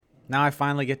now I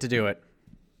finally get to do it.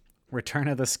 Return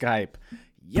of the Skype.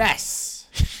 Yes!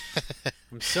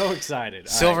 I'm so excited.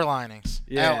 Silver linings.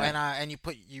 Yeah. Oh, and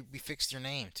we fixed your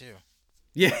name too.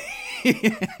 Yeah.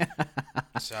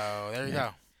 So there you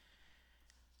go.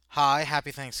 Hi,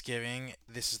 happy Thanksgiving.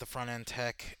 This is the Front End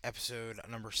Tech episode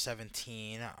number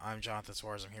 17. I'm Jonathan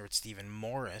Suarez. I'm here with Stephen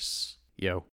Morris.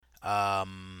 Yo.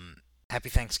 Happy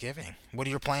Thanksgiving. What are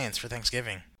your plans for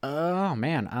Thanksgiving? Oh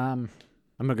man. I'm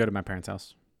gonna go to my parents'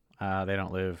 house. They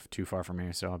don't live too far from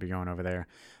here, so I'll be going over there.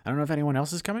 I don't know if anyone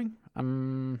else is coming. I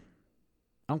don't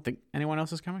think anyone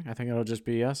else is coming. I think it'll just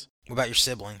be us. What about your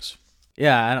siblings?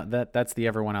 Yeah, that's the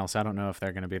everyone else. I don't know if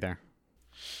they're gonna be there.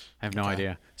 I have no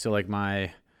idea. So like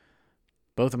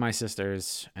both of my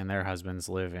sisters and their husbands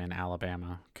live in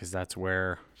Alabama because that's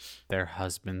where their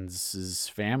husband's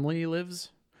family lives.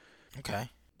 Okay.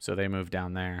 So they moved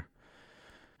down there.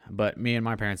 But me and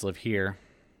my parents live here,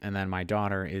 and then my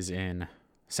daughter is in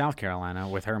South Carolina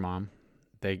with her mom.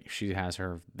 She has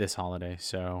her this holiday,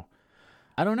 so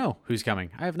I don't know who's coming.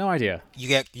 I have no idea. You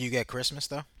get Christmas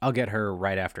though? I'll get her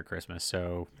right after Christmas,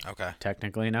 so okay.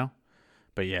 Technically no.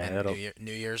 But yeah, and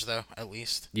New Year's though, at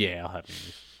least. Yeah, I'll have New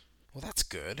Year's. Well, that's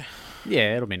good.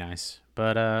 Yeah, it'll be nice.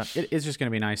 But it's just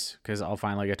gonna be nice because I'll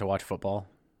finally get to watch football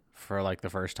for like the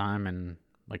first time in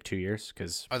like 2 years.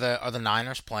 Cause are the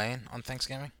Niners playing on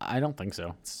Thanksgiving? I don't think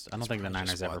so. I don't think the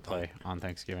Niners ever play on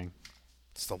Thanksgiving.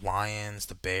 It's the Lions,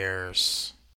 the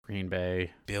Bears, Green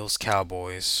Bay, Bills,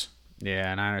 Cowboys.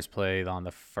 Yeah, Niners play on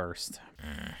the 1st.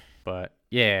 But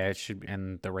yeah, it should.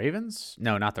 And the Ravens?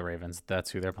 No, not the Ravens.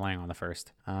 That's who they're playing on the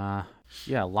 1st.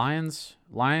 Yeah, Lions,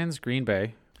 Green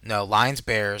Bay. No, Lions,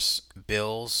 Bears,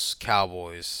 Bills,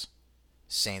 Cowboys,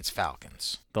 Saints,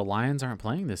 Falcons. The Lions aren't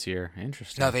playing this year.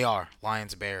 Interesting. No, they are.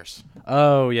 Lions, Bears.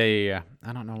 Oh, yeah.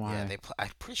 I don't know why. Yeah, I'm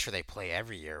pretty sure they play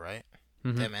every year, right?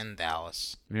 Mm-hmm. Them and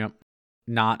Dallas. Yep.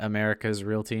 Not America's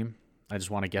real team. I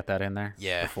just want to get that in there.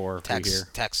 Yeah. Before we hear.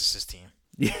 Texas's team.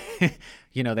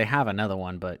 They have another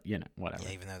one, but whatever.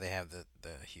 Yeah, even though they have the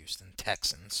Houston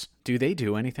Texans. Do they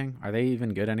do anything? Are they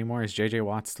even good anymore? Is J.J.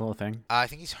 Watt still a thing? I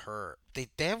think he's hurt. They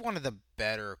have one of the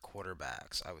better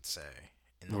quarterbacks, I would say.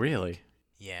 Really? League.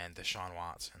 Yeah, and Deshaun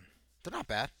Watson. They're not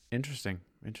bad. Interesting.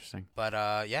 But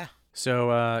yeah.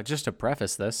 So just to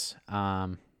preface this,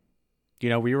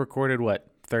 we recorded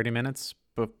 30 minutes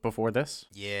before this?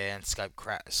 Yeah, and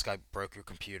Skype broke your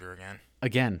computer again.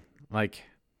 Again,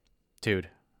 dude,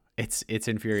 it's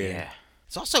infuriating. Yeah.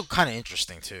 It's also kind of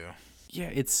interesting too. Yeah,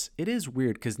 it is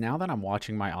weird because now that I'm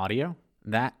watching my audio,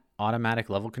 that automatic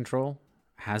level control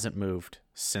hasn't moved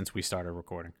since we started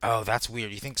recording. Oh, that's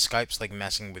weird. You think Skype's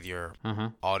messing with your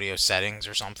audio settings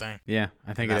or something? Yeah,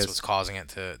 I think that's what's causing it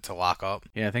to lock up.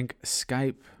 Yeah, I think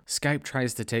Skype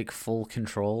tries to take full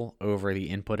control over the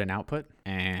input and output,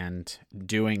 and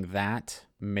doing that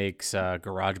makes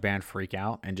GarageBand freak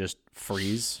out and just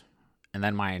freeze, and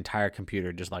then my entire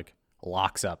computer just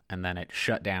locks up, and then it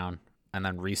shut down and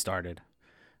then restarted,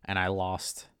 and I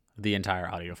lost the entire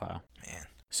audio file. Man.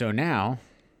 So now,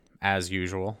 as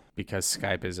usual, because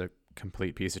Skype is a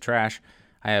complete piece of trash,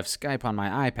 I have Skype on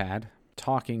my iPad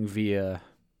talking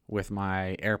with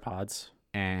my AirPods,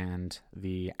 and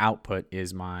the output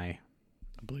is my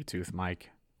Bluetooth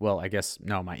mic. Well, I guess,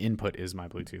 no, my input is my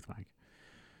Bluetooth mic.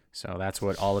 So that's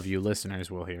what all of you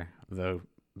listeners will hear, though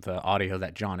the audio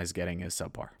that John is getting is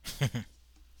subpar.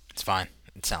 It's fine.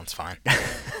 It sounds fine.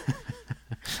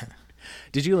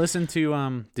 Did you listen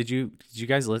to did you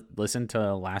guys listen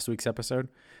to last week's episode?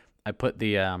 I put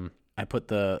the at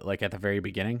the very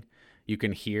beginning, you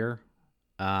can hear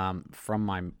from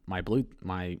my Bluetooth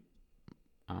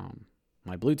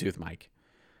mic,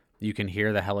 you can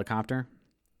hear the helicopter,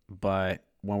 but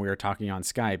when we were talking on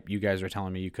Skype, you guys were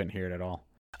telling me you couldn't hear it at all.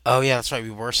 Oh yeah, that's right.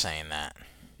 We were saying that.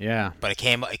 Yeah. But it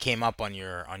came up on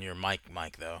your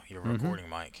mic though, your recording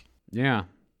mic. Yeah.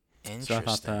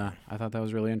 Interesting. So I thought that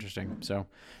was really interesting. So,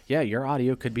 yeah, your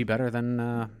audio could be better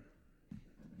than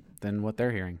what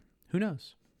they're hearing. Who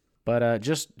knows? But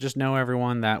just know,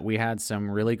 everyone, that we had some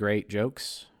really great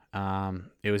jokes.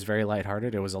 It was very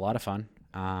lighthearted. It was a lot of fun.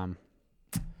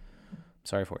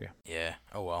 Sorry for you. Yeah.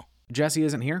 Oh well. Jesse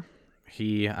isn't here.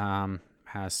 He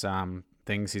has some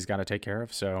things he's got to take care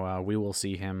of. So we will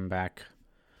see him back.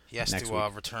 He has next to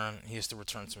week. return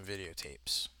some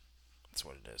videotapes. That's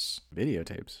what it is.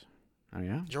 Videotapes. Oh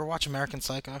yeah. Did you ever watch American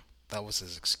Psycho? That was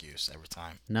his excuse every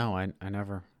time. No, I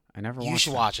never watched it. You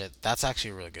should watch it. That's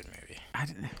actually a really good movie. I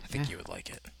think yeah. you would like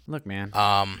it. Look, man.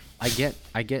 I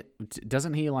get.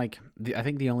 Doesn't he I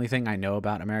think the only thing I know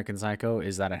about American Psycho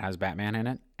is that it has Batman in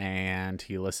it, and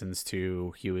he listens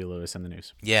to Huey Lewis in the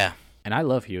news. Yeah. And I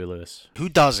love Huey Lewis. Who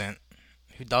doesn't?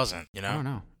 Who doesn't, I don't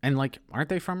know. And, like, aren't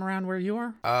they from around where you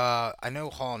are? I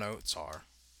know Hall & Oates are.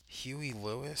 Huey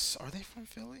Lewis, are they from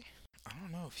Philly? I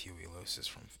don't know if Huey Lewis is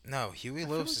from... No, Huey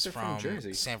Lewis is from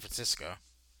Jersey. San Francisco.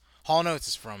 Hall & Oates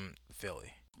is from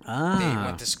Philly. Ah. They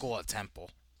went to school at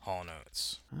Temple, Hall &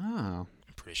 Oates. Oh.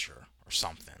 I'm pretty sure. Or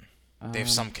something. They have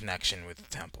some connection with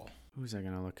Temple. Who's I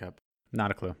going to look up? Not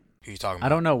a clue. Who are you talking about? I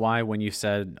don't know why when you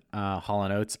said Hall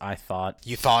 & Oates, I thought...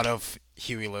 You thought of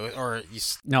Huey Lewis? Or you...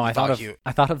 No, I thought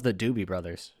of the Doobie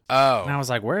Brothers. Oh. And I was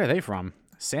like, where are they from?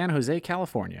 San Jose,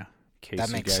 California. In case That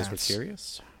you makes guys were sense.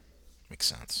 curious. Makes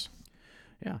sense.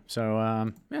 Yeah.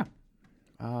 So,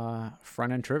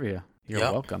 front end trivia. You're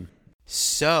welcome.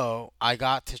 So, I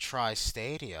got to try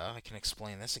Stadia. I can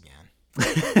explain this again.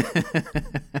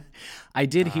 I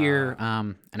did hear,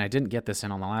 and I didn't get this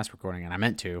in on the last recording, and I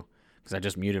meant to, because I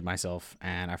just muted myself,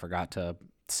 and I forgot to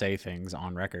say things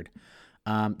on record.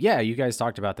 Yeah, you guys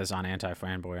talked about this on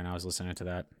Anti-Fanboy, and I was listening to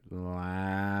that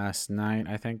last night,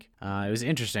 I think. It was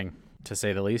interesting, to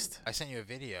say the least. I sent you a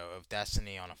video of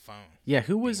Destiny on a phone. Yeah,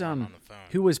 who was on the phone.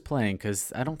 who was playing?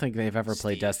 Because I don't think they've ever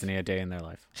played Steve. Destiny a day in their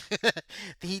life.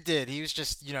 He did. He was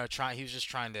just, trying. He was just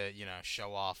trying to,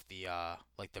 show off the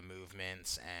like the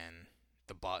movements and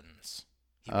the buttons.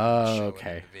 He wanted to show it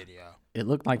in the video. It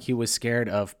looked like he was scared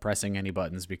of pressing any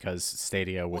buttons because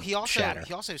Stadia would shatter.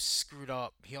 He also screwed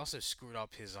up. He also screwed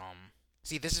up his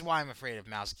See, this is why I'm afraid of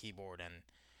mouse, keyboard, and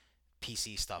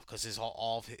PC stuff, because his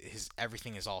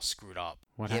everything is all screwed up.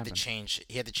 What happened?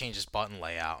 He had to change his button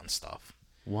layout and stuff.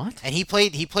 What? And he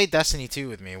played Destiny 2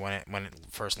 with me when it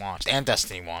first launched, and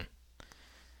Destiny 1.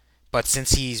 But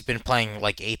since he's been playing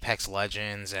like Apex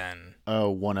Legends and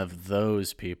one of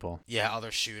those people. Yeah,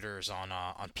 other shooters on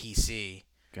PC.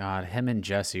 God, him and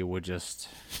Jesse would just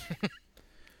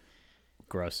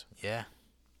gross. Yeah.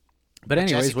 But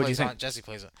anyways, what do you think? Jesse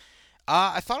plays it.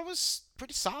 I thought it was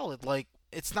pretty solid. Like,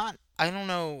 it's not. I don't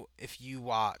know if you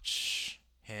watch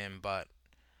him, but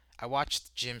I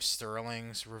watched Jim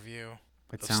Sterling's review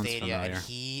of Stadia, familiar. and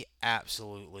he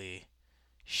absolutely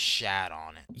shat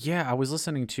on it. Yeah, I was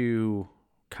listening to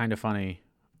Kind of Funny.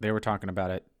 They were talking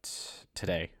about it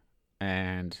today,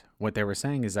 and what they were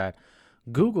saying is that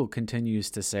Google continues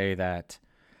to say that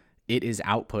it is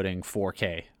outputting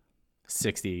 4K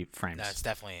 60 frames. That's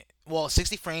definitely... Well,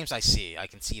 60 frames I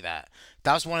can see that.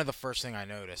 That was one of the first thing I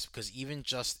noticed, because even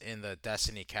just in the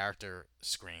Destiny character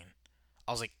screen,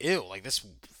 I was like, ew, like this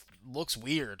looks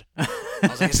weird. I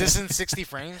was like, is this in 60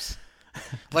 frames?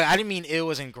 Like, I didn't mean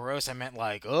ew as in gross, I meant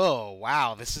like, oh,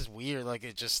 wow, this is weird. Like,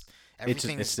 it just...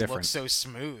 Everything looks so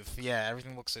smooth. Yeah,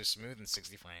 everything looks so smooth in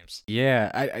 60 frames.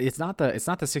 Yeah, it's not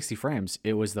the 60 frames.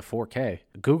 It was the 4K.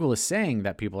 Google is saying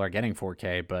that people are getting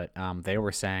 4K, but they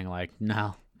were saying like,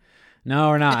 no,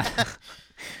 we're not.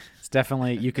 It's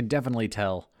definitely, you can definitely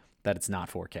tell that it's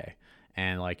not 4K,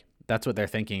 and like that's what they're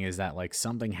thinking is that like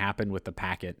something happened with the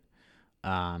packet,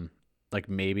 like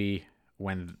maybe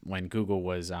when Google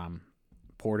was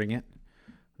porting it,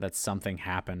 that something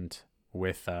happened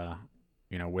with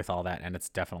with all that, and it's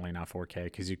definitely not 4K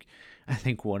because I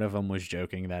think one of them was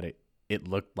joking that it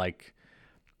looked like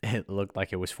it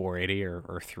was 480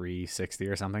 or 360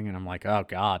 or something, and I'm like, oh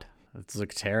god, this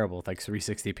looks terrible. It's like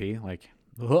 360p, like,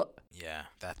 ugh. Yeah,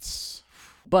 that's.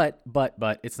 But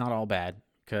it's not all bad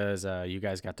because you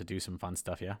guys got to do some fun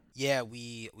stuff, yeah. Yeah,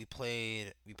 we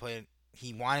played.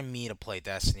 He wanted me to play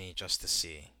Destiny just to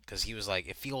see, because he was like,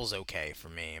 it feels okay for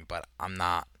me, but I'm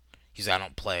not. He's like,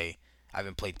 I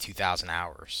haven't played 2,000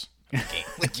 hours of the game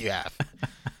like you have.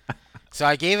 So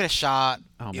I gave it a shot.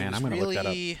 Oh man, I'm gonna look that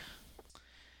up.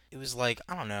 It was like,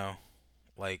 I don't know,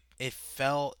 like it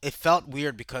felt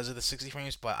weird because of the 60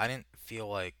 frames, but I didn't feel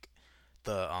like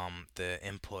the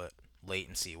input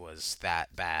latency was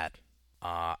that bad.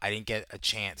 I didn't get a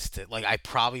chance to, like, I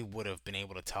probably would have been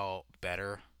able to tell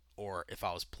better, or if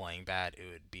I was playing bad, it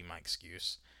would be my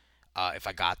excuse. If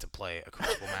I got to play a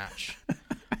Crucible match.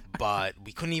 But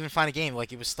we couldn't even find a game.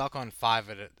 Like, it was stuck on 5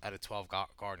 out of 12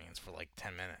 Guardians for like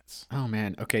 10 minutes. Oh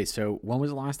man. Okay, so when was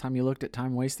the last time you looked at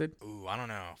time wasted? Ooh, I don't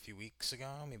know. A few weeks ago,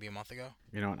 maybe a month ago.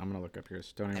 You know what? I'm gonna look up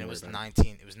yours. Don't even. And it worry was about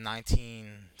 19. It was 19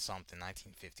 something,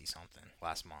 1950 something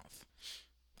last month,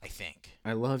 I think.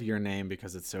 I love your name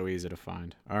because it's so easy to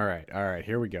find. All right.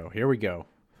 Here we go.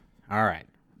 All right.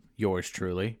 Yours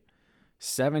truly.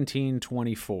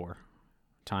 1724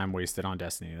 time wasted on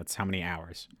Destiny. That's how many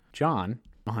hours? John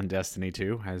on Destiny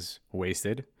 2 has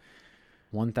wasted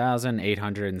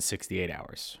 1,868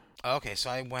 hours. Okay,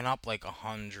 so I went up like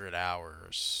 100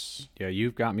 hours. Yeah,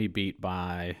 you've got me beat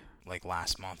by... Like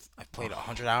last month. I played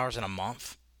 100 hours in a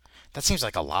month? That seems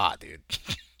like a lot, dude.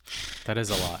 That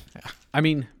is a lot. I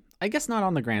mean, I guess not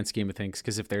on the grand scheme of things,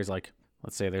 because if there's like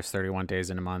let's say there's 31 days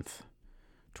in a month,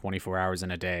 24 hours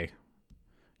in a day.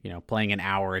 Playing an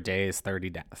hour a day is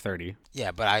 30.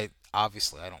 Yeah, but I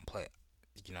don't play.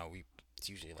 It's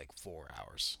usually like 4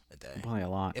 hours a day Probably a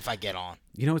lot. if I get on.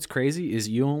 You know what's crazy is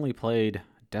you only played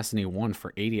Destiny 1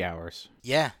 for 80 hours.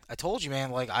 Yeah, I told you, man.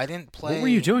 Like, I didn't play. What were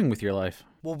you doing with your life?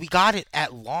 Well, we got it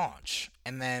at launch,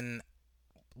 and then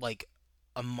like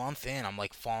a month in, I'm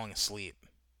like falling asleep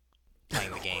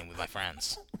playing the game with my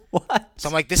friends. What? So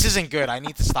I'm like, this isn't good. I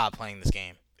need to stop playing this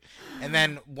game. And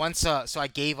then once, so I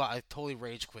gave up. I totally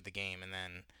rage quit the game, and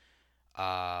then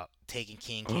Taken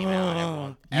King came out.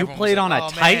 And everyone played was on like, a "Oh,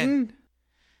 Titan? Man.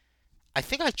 I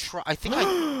think I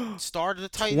started a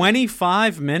Titan.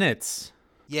 25 minutes.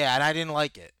 Yeah, and I didn't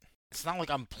like it. It's not like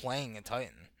I'm playing a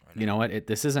Titan. Right You know what?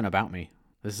 This isn't about me.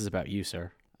 This is about you,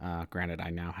 sir. Granted, I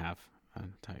now have a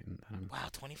Titan. Wow,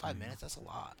 25 minutes? That's a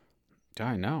lot.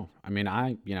 I know. I mean,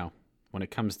 when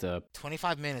it comes to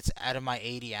 25 minutes out of my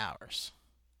 80 hours.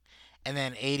 And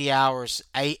then 80 hours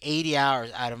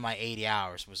out of my 80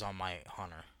 hours was on my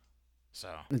Hunter. So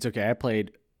it's okay. I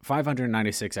played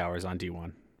 596 hours on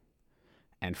D1,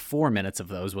 and 4 minutes of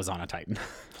those was on a Titan.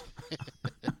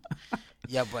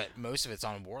 yeah, but most of it's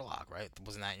on Warlock, right?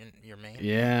 Wasn't that your main?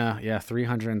 Yeah,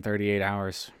 338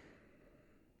 hours.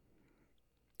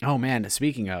 Oh man,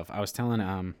 speaking of, I was telling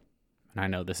and I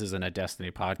know this isn't a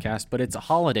Destiny podcast, but it's a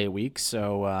holiday week,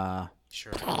 so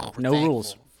sure. No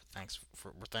rules.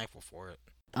 We're thankful for it.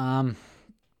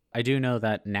 I do know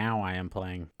that now I am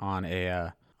playing on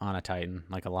a Titan,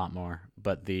 like a lot more,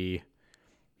 but the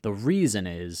reason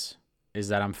is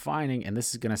that I'm finding, and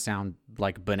this is gonna sound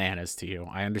like bananas to you,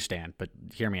 I understand, but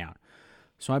hear me out.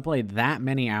 So I played that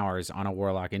many hours on a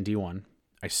Warlock in D1.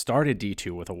 I started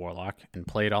D2 with a Warlock and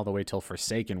played all the way till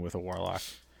Forsaken with a Warlock,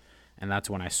 and that's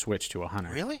when I switched to a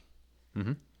Hunter. Really?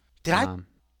 Mm-hmm. Did I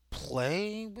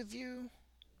play with you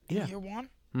in year one?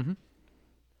 Mm-hmm.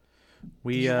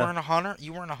 You weren't a Hunter?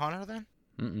 You weren't a Hunter then?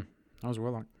 Mm-mm. I was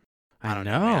Warlock. I don't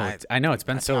know. Man. I know. It's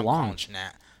been so long.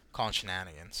 Calling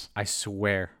shenanigans. I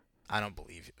swear. I don't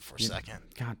believe it for a second.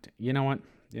 God, you know what?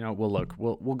 We'll look.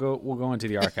 We'll go into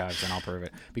the archives and I'll prove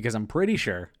it, because I'm pretty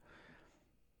sure.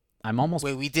 I'm almost.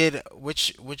 Wait, we did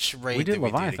which raid did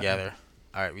we do together?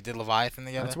 All right, we did Leviathan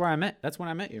together. That's when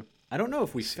I met you. I don't know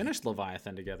if we finished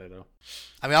Leviathan together though.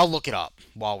 I mean, I'll look it up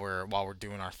while we're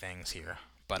doing our things here.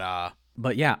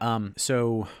 But yeah.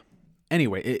 So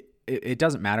anyway, it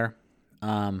doesn't matter.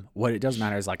 What it does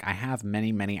matter is, like, I have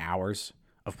many hours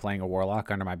of playing a Warlock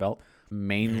under my belt,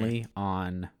 mainly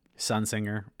on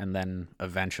Sunsinger and then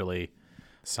eventually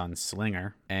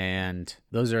Sunslinger. And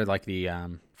those are like the,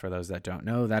 for those that don't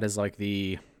know, that is like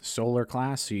the solar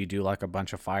class. So you do like a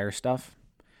bunch of fire stuff.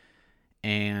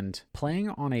 And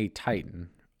playing on a Titan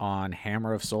on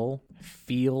Hammer of Soul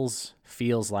feels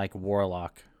like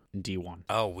Warlock D1.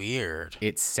 Oh, weird.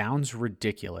 It sounds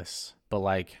ridiculous, but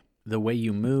like the way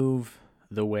you move,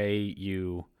 the way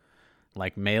you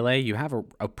like melee, you have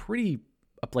a pretty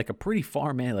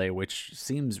far melee, which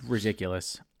seems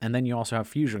ridiculous. And then you also have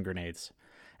fusion grenades.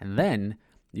 And then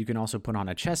you can also put on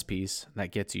a chest piece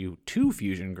that gets you 2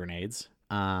 fusion grenades.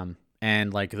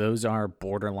 And like those are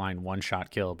borderline one-shot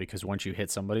kill, because once you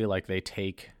hit somebody, like they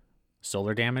take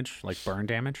solar damage, like burn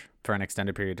damage for an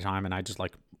extended period of time, and I just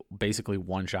like basically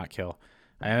one-shot kill.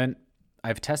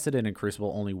 I've tested it in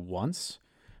Crucible only once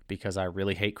because I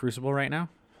really hate Crucible right now,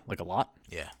 like a lot.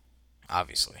 Yeah,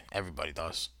 obviously everybody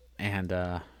does. And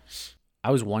I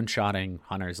was one-shotting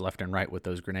hunters left and right with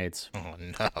those grenades. Oh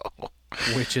no.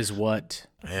 Which is what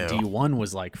D1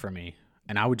 was like for me.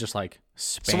 And I would just like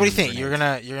spam. So what do you think?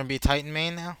 Grenades. You're gonna be a Titan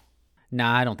main now?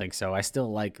 Nah, I don't think so. I still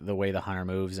like the way the hunter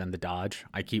moves and the dodge.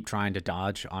 I keep trying to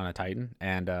dodge on a Titan,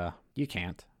 and you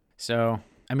can't. So,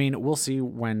 I mean, we'll see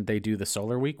when they do the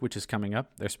solar week, which is coming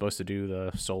up. They're supposed to do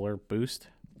the solar boost.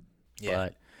 Yeah.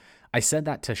 But I said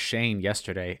that to Shane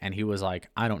yesterday, and he was like,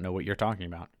 I don't know what you're talking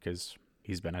about, because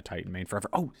he's been a Titan main forever.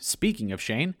 Oh, speaking of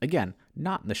Shane, again,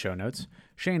 not in the show notes.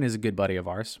 Shane is a good buddy of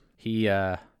ours. He's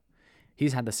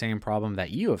had the same problem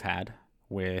that you have had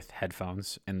with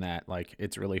headphones, in that like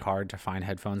it's really hard to find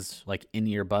headphones like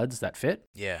in-ear buds that fit.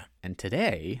 Yeah. And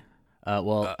today,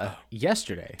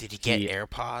 yesterday, did he get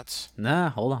AirPods? Nah,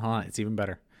 hold on, it's even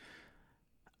better.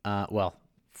 Well,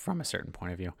 from a certain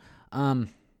point of view.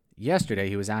 Yesterday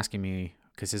he was asking me,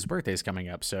 because his birthday is coming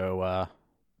up, so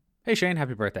hey Shane,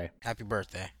 happy birthday. Happy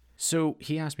birthday. So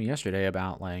he asked me yesterday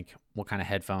about like what kind of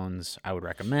headphones I would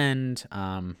recommend,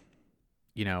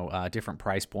 different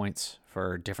price points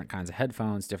for different kinds of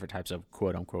headphones, different types of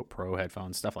quote unquote pro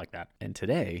headphones, stuff like that. And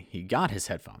today he got his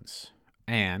headphones.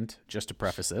 And just to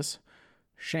preface this,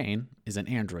 Shane is an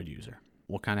Android user.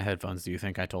 What kind of headphones do you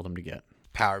think I told him to get?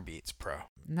 Power Beats Pro.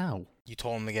 No. You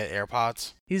told him to get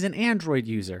AirPods? He's an Android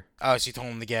user. Oh, so you told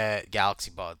him to get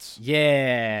Galaxy Buds.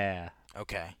 Yeah.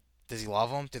 Okay. Does he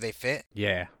love them? Do they fit?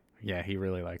 Yeah. Yeah, he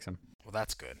really likes them. Well,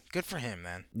 that's good. Good for him,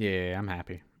 man. Yeah, I'm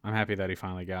happy. I'm happy that he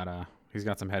finally got he's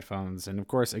got some headphones, and of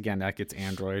course, again, that gets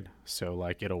Android, so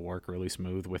like it'll work really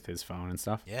smooth with his phone and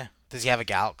stuff. Yeah. Does he have a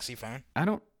Galaxy phone?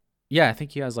 Yeah, I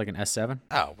think he has like an S7.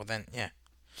 Oh, well then, yeah.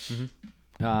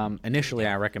 Initially,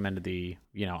 I recommended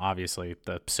obviously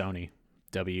the Sony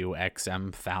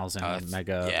WXM 1000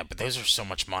 mega. Yeah, but those are so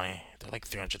much money. They're like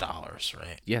 $300,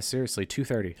 right? Yeah, seriously,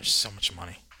 230. There's so much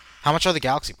money. How much are the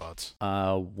Galaxy Buds?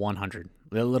 100,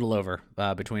 a little over,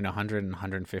 between 100 and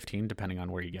 115, depending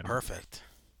on where you get them. Perfect.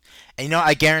 And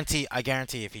I guarantee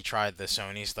if he tried the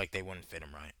Sonys, like they wouldn't fit him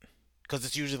right, because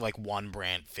it's usually like one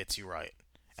brand fits you right,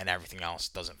 and everything else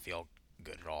doesn't feel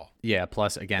good at all. Yeah.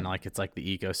 Plus, again, like it's like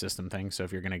the ecosystem thing. So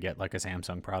if you're gonna get like a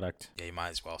Samsung product, Yeah, you might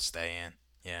as well stay in.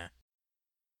 Yeah.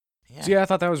 Yeah. So yeah, I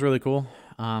thought that was really cool.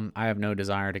 I have no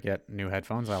desire to get new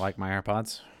headphones. I like my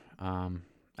AirPods, and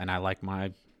I like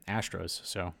my Astros.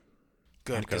 So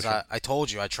Good, because I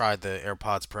told you I tried the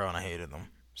AirPods Pro and I hated them.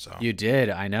 So you did.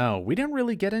 I know. We didn't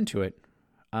really get into it.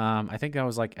 I think that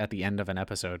was like at the end of an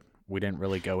episode. We didn't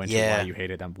really go into why you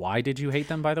hated them. Why did you hate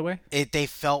them, by the way? They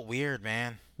felt weird,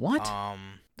 man. What?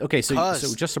 Okay, so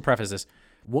just to preface this,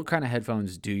 what kind of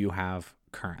headphones do you have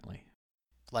currently?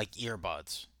 Like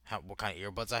earbuds. What kind of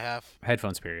earbuds I have?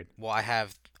 Headphones, period. Well, I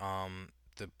have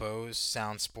the Bose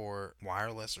SoundSport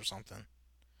wireless or something.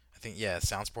 I think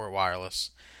SoundSport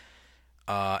wireless.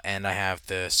 And I have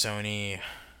the Sony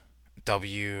oh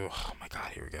my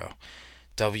god, here we go.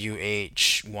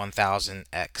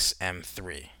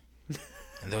 WH-1000XM3.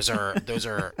 And those are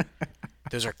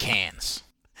cans.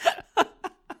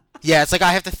 Yeah, it's like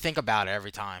I have to think about it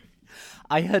every time.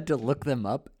 I had to look them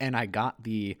up, and I got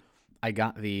the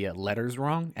letters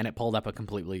wrong, and it pulled up a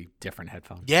completely different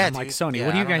headphone. Yeah, I'm like, Sony,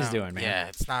 what are you guys doing, man? Yeah,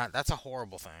 it's not. That's a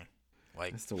horrible thing.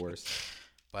 Like, it's the worst.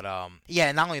 But yeah,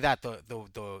 and not only that, the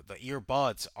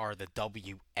earbuds are the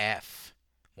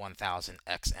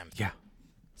WF-1000XM3. Yeah.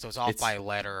 So it's off by a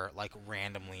letter, like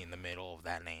randomly in the middle of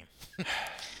that name.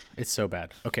 It's so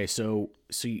bad. Okay, so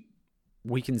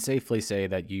we can safely say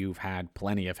that you've had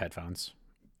plenty of headphones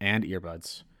and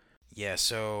earbuds. Yeah,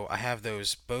 so I have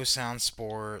those Bose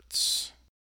SoundSports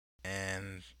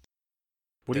and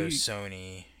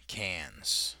Sony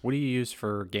cans. What do you use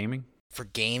for gaming? For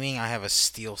gaming, I have a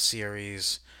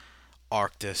SteelSeries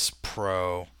Arctis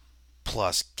Pro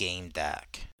plus Game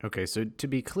DAC. Okay, so to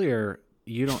be clear,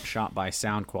 you don't shop by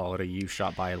sound quality. You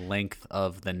shop by length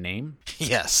of the name?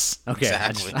 Yes, okay,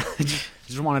 exactly. I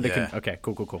just wanted to... okay,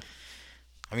 cool.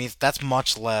 I mean, that's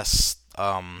much less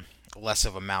of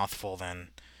a mouthful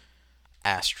than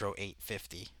Astro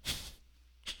 850.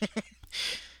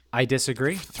 I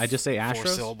disagree. I just say Astros. 4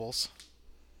 syllables.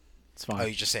 It's fine. Oh,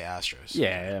 you just say Astros.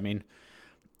 Yeah, I mean,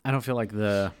 I don't feel like I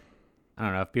don't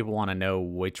know, if people want to know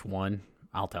which one,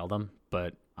 I'll tell them,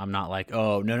 but I'm not like,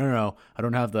 oh, no, I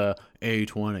don't have the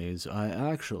A20s.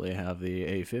 I actually have the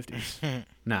A50s.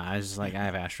 Nah, it's just like, I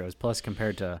have Astros. Plus,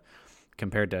 compared to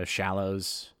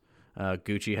Shallow's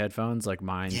Gucci headphones, like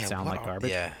mine sound like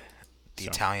garbage. Yeah, the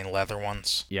Italian leather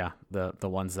ones. Yeah, the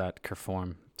ones that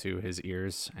conform to his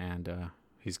ears, and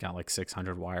he's got like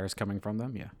 600 wires coming from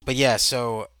them, yeah. But yeah,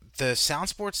 so the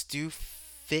SoundSports do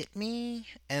fit me,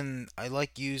 and I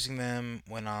like using them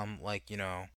when I'm like,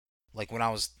 like when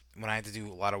I had to do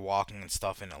a lot of walking and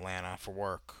stuff in Atlanta for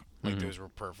work. Like those were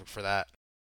perfect for that.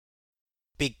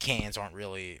 Big cans aren't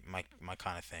really my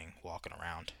kind of thing walking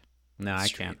around. No, I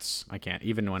can't.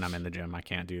 Even when I'm in the gym, I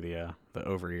can't do the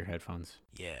over-ear headphones.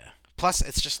 Yeah. Plus,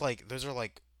 it's just like those are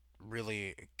like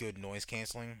really good noise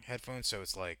canceling headphones, so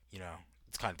it's like,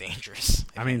 it's kind of dangerous.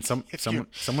 I mean,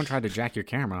 someone tried to jack your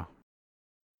camera.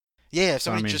 Yeah, if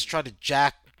somebody just tried to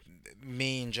jack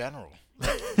me in general,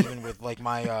 even with like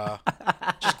my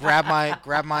just grab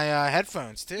my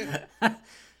headphones too.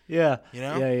 Yeah.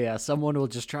 Yeah. Someone will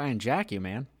just try and jack you,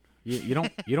 man. You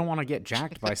don't want to get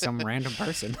jacked by some random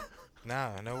person.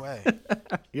 No way.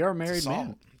 You're a married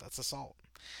man. That's assault.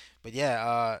 But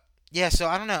yeah, so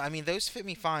I don't know. I mean, those fit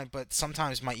me fine, but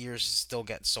sometimes my ears still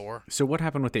get sore. So what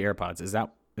happened with the AirPods? Is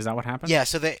that what happened? Yeah,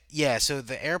 so the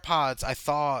AirPods I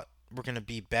thought were going to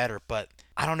be better, but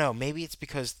I don't know. Maybe it's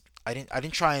because I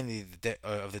didn't try any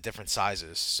of the different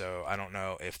sizes, so I don't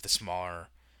know if the smaller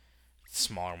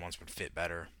ones would fit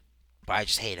better. But I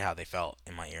just hated how they felt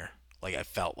in my ear. Like I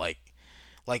felt like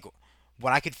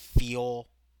when I could feel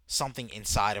something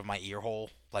inside of my ear hole,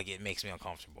 like it makes me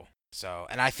uncomfortable. So,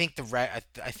 and I think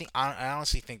I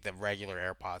honestly think the regular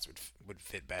AirPods would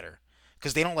fit better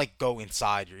because they don't like go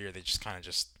inside your ear. They just kind of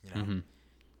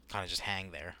kind of just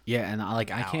hang there. Yeah, and I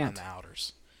can't. In the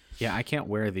outers. Yeah, I can't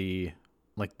wear the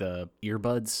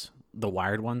earbuds, the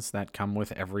wired ones that come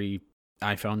with every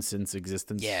iPhone since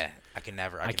existence. Yeah, I can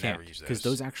never use those because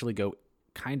those actually go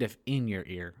kind of in your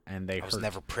ear and they hurt. I was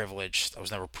never privileged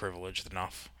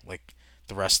enough, like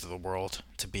the rest of the world,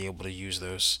 to be able to use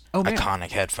those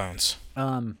iconic headphones.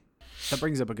 That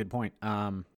brings up a good point.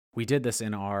 We did this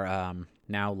in our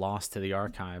now lost to the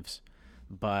archives,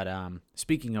 but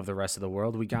speaking of the rest of the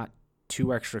world, we got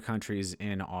 2 extra countries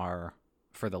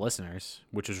for the listeners,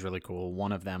 which is really cool.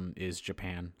 One of them is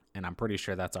Japan, and I'm pretty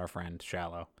sure that's our friend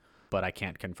Shallow, but I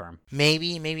can't confirm.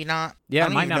 Maybe not. Yeah, I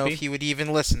don't it might even not know be. if he would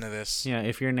even listen to this. Yeah,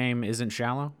 if your name isn't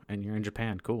Shallow and you're in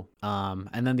Japan, cool.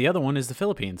 And then the other one is the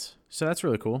Philippines, so that's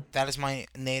really cool. That is my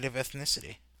native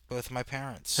ethnicity. Both my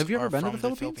parents. Have you ever been to from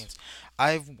the Philippines?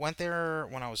 I went there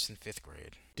when I was in 5th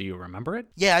grade. Do you remember it?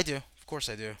 Yeah, I do. Of course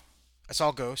I do. I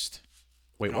saw Ghost.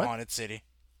 Wait, in what? A haunted city.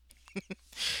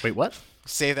 Wait, what?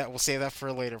 We'll save that for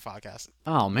a later podcast.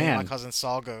 Oh, Me man. and my cousin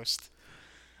saw Ghost.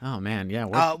 Oh, man, yeah.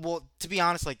 Well, to be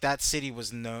honest, like that city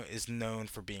is known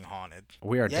for being haunted.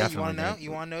 We are definitely. You want to know?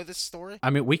 You want to know this story? I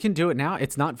mean, we can do it now.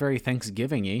 It's not very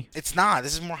Thanksgiving-y. It's not.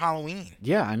 This is more Halloween.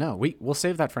 Yeah, I know. We can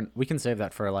save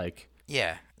that for like.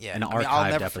 Yeah. An archived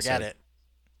I'll never episode. forget it.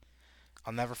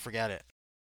 I'll never forget it.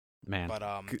 Man. But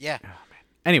yeah. Oh, man.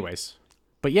 Anyways,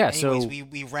 so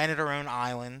we rented our own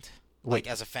island, Wait, like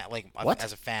as a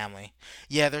family.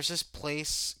 Yeah, there's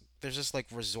this like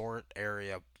resort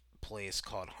area place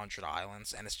called 100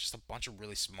 Islands, and it's just a bunch of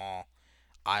really small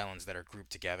islands that are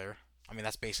grouped together. I mean,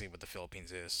 that's basically what the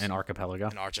Philippines is. An archipelago.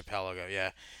 An archipelago,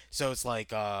 yeah. So it's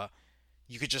like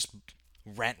you could just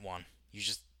rent one. You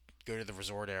just go to the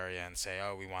resort area and say,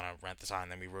 "Oh, we want to rent this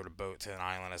island." And then we rode a boat to an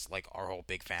island as like our whole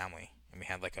big family, and we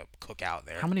had like a cookout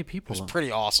there. How many people? It was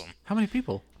pretty awesome. How many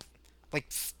people? Like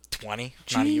 20.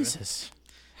 Jesus.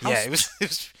 Yeah, it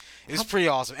was pretty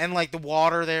awesome. And like the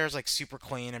water there is like super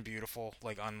clean and beautiful,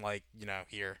 like unlike,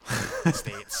 here in the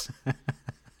States.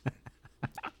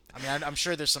 I mean, I'm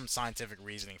sure there's some scientific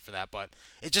reasoning for that, but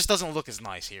it just doesn't look as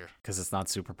nice here. Because it's not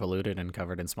super polluted and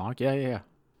covered in smog. Yeah.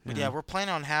 But yeah, we're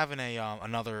planning on having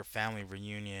another family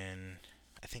reunion,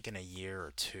 I think in a year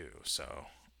or 2. So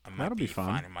I might That'll be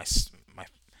fun.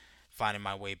 finding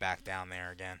my way back down there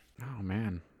again. Oh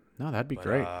man, no, that'd be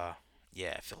great.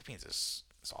 Yeah, Philippines is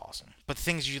awesome. But the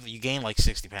thing is, you gain like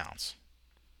 60 pounds.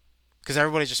 Because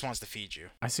everybody just wants to feed you.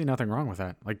 I see nothing wrong with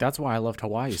that. Like, that's why I loved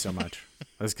Hawaii so much.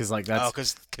 That's because, like, that's... Oh,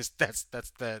 because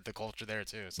that's the culture there,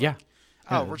 too. It's yeah.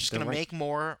 Like, we're just going to make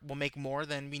more. We'll make more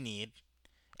than we need.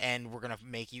 And we're going to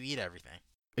make you eat everything.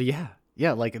 Yeah.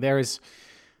 Yeah, like, there's...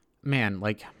 Man,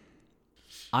 like,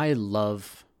 I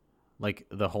love, like,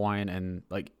 the Hawaiian and,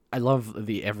 like, I love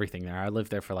the everything there. I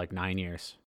lived there for, like, 9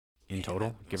 years in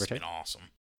total, give or take. It's been awesome.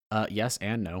 Yes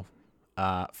and no.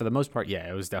 For the most part, yeah,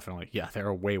 it was definitely, there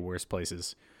are way worse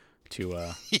places to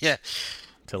live.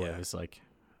 It's like,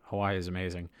 Hawaii is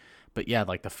amazing. But yeah,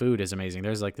 like the food is amazing.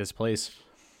 There's like this place,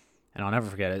 and I'll never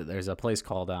forget it. There's a place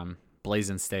called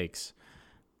Blazing Steaks,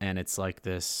 and it's like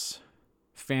this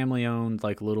family-owned,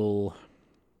 like little,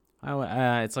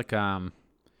 it's like a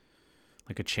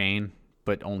chain,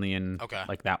 but only in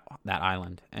like that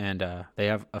island. And they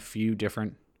have a few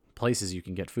different places you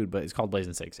can get food, but it's called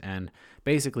Blazing Steaks, and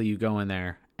basically you go in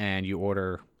there and you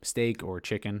order steak or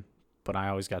chicken, but I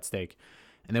always got steak,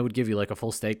 and they would give you like a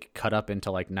full steak cut up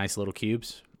into like nice little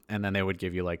cubes, and then they would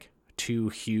give you like 2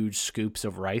 huge scoops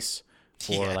of rice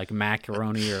for like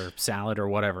macaroni or salad or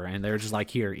whatever, and they're just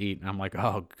like, here, eat. And I'm like,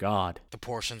 oh god, the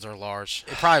portions are large.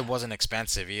 It probably wasn't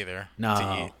expensive either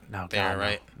to eat there,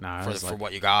 right? No, for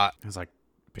what you got, it was like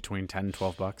between $10 and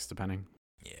 $12 depending.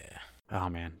 Yeah. Oh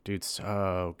man, dude,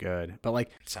 so good. But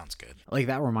like, it sounds good. Like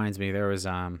that reminds me, there's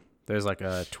like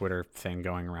a Twitter thing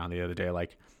going around the other day.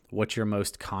 Like, what's your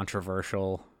most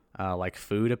controversial like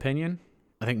food opinion?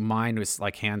 I think mine was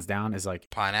like hands down is like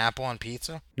pineapple on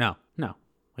pizza. No.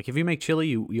 Like if you make chili,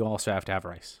 you also have to have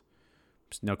rice.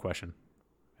 Just no question.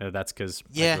 That's because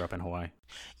I grew up in Hawaii.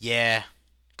 Yeah,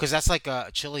 because that's like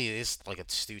chili is like a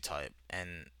stew type,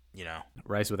 and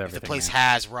rice with everything. If the place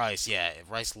has rice,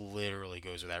 rice literally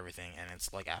goes with everything, and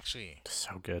it's like actually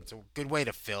so good. It's a good way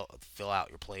to fill out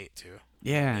your plate too.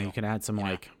 Yeah, you can add some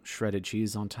like shredded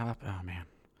cheese on top. Oh man,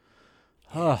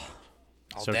 all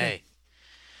so day.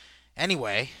 Good.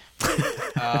 Anyway, so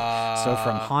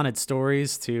from haunted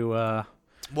stories to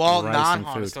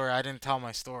non-haunted story. I didn't tell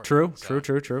my story. True.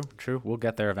 We'll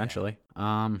get there eventually.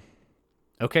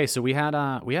 Okay, so we had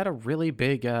a really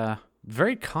big,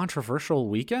 very controversial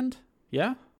weekend.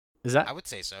 Yeah, is that? I would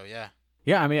say so. Yeah.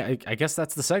 Yeah, I mean, I guess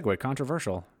that's the segue.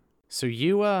 Controversial. So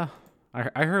you, I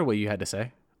heard what you had to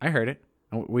say. I heard it.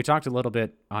 We talked a little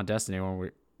bit on Destiny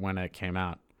when it came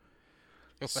out.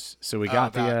 So we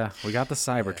got the Yeah.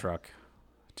 Cybertruck.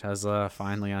 Tesla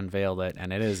finally unveiled it,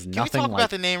 and it is Can we nothing talk like. about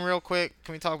the name real quick?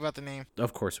 Can we talk about the name?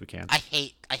 Of course we can. I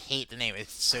hate the name.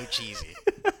 It's so cheesy.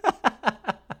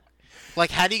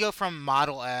 Like, how do you go from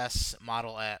Model S,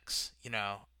 Model X,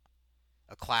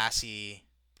 a classy.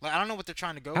 Like, I don't know what they're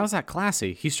trying to go. How's that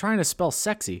classy? He's trying to spell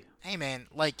sexy. Hey, man,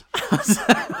 like,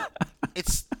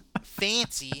 it's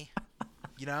fancy,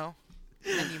 and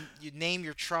you name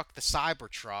your truck the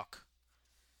Cybertruck,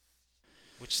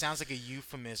 which sounds like a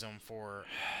euphemism for,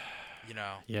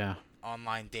 Yeah.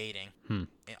 online dating,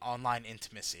 online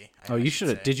intimacy. Oh, you should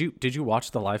have. Did you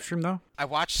watch the live stream though? I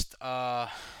watched the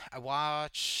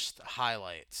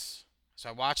highlights. So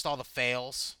I watched all the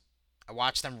fails. I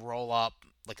watched them roll up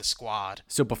like a squad.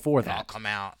 So before And I'll that, come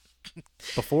out.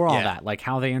 before all Yeah. that, like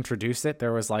how they introduced it,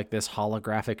 there was like this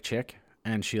holographic chick,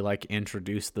 and she like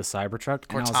introduced the Cybertruck.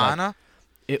 And I was like, Cortana?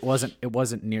 it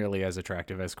wasn't nearly as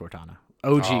attractive as Cortana.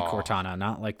 OG Oh. Cortana,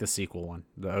 not like the sequel one.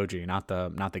 The OG, not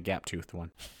the gap toothed one.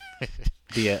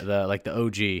 the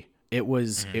OG. It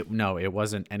was it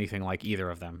wasn't anything like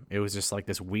either of them. It was just like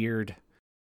this weird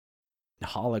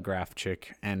holograph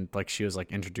chick, and like she was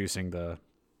like introducing the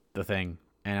thing,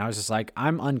 and I was just like,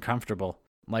 I'm uncomfortable.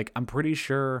 Like, I'm pretty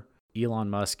sure Elon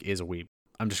Musk is a weeb.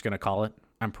 I'm just gonna call it.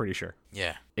 I'm pretty sure.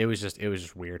 Yeah. It was just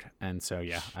weird, and so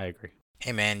yeah, I agree.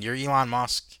 Hey, man, you're Elon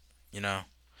Musk,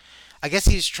 I guess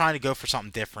he's trying to go for something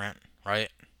different, right?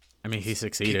 I mean, he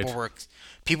succeeded.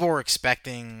 People were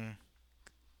expecting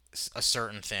a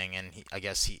certain thing, and I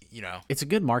guess he. It's a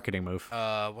good marketing move.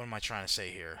 What am I trying to say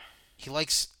here? He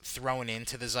likes throwing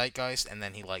into the zeitgeist, and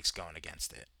then he likes going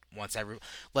against it.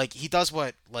 He does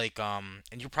what,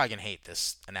 and you're probably gonna hate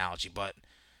this analogy, but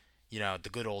the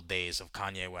good old days of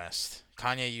Kanye West.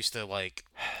 Kanye used to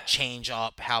change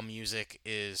up how music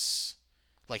is,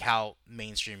 like how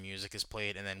mainstream music is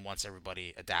played, and then once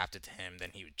everybody adapted to him, then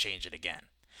he would change it again.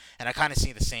 And I kind of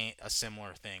see a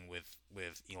similar thing with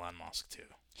Elon Musk too.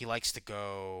 He likes to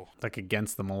go Like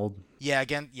against the mold. Yeah,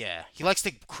 again, yeah. He likes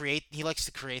to create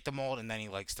the mold, and then he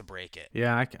likes to break it.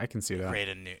 Yeah, I can see that. Create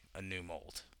a new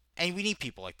mold. And we need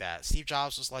people like that. Steve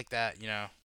Jobs was like that,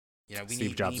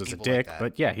 Steve Jobs was a people dick, like that.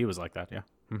 but yeah, he was like that. Yeah.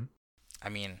 I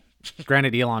mean,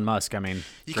 Granted, Elon Musk. I mean,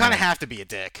 you kind of have to be a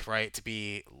dick, right, to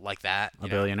be like that. a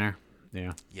billionaire.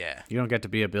 Yeah. Yeah. You don't get to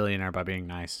be a billionaire by being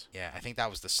nice. Yeah, I think that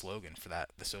was the slogan for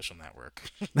the social network.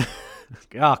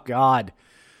 Oh God.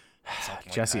 Something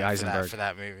like Jesse that, Eisenberg. for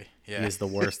that movie. Yeah. He is the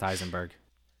worst Eisenberg.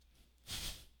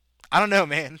 I don't know,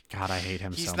 man. God, I hate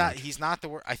him so not. much. He's not the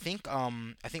worst. I think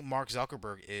Mark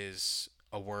Zuckerberg is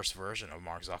a worse version of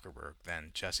Mark Zuckerberg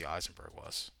than Jesse Eisenberg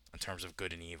was in terms of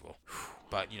good and evil.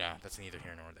 But that's neither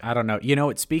here nor there. I don't know. You know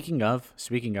what? Speaking of,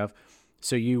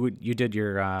 so you did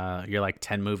your like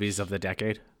 10 movies of the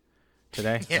decade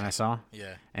today. Yeah. I saw.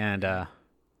 Yeah. And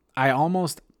I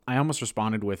almost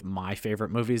responded with my favorite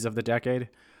movies of the decade.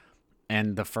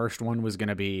 And the first one was going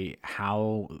to be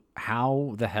how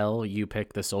the hell you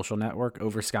pick The Social Network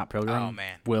over Scott Pilgrim. Oh,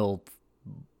 man. Will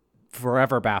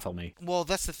forever baffle me. Well,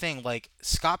 that's the thing. Like,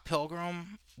 Scott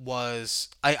Pilgrim was...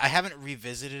 I haven't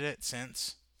revisited it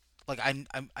since. Like,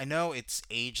 I know it's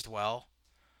aged well.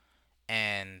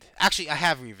 And... Actually, I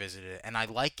have revisited it. And I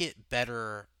like it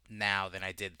better now than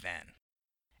I did then.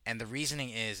 And the reasoning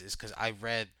is because I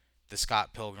read the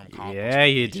Scott Pilgrim comic books. Yeah,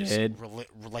 you did.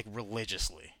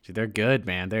 Religiously. Dude, they're good,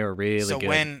 man. They are really So good.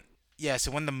 when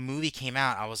the movie came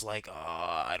out, I was like,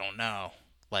 I don't know.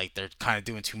 Like, they're kind of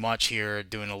doing too much here,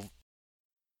 a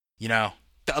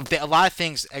lot of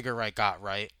things Edgar Wright got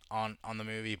right on the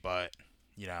movie, but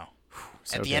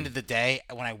So at the good. end of the day,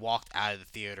 when I walked out of the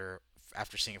theater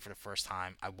after seeing it for the first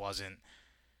time, I wasn't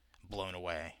blown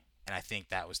away, and I think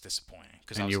that was disappointing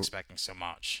because I was expecting so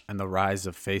much. And the rise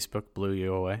of Facebook blew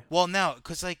you away? Well, no,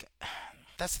 because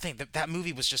that's the thing. That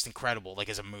movie was just incredible,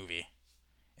 as a movie,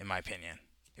 in my opinion.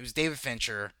 It was David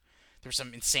Fincher. There were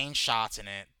some insane shots in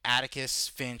it. Atticus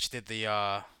Finch did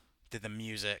the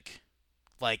music.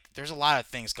 There's a lot of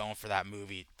things going for that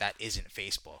movie that isn't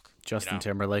Facebook. Justin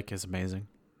Timberlake is amazing.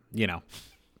 I mean,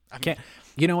 can't.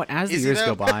 You know what? As the Is he years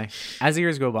though?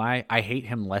 go by, I hate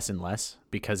him less and less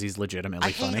because he's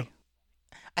legitimately funny.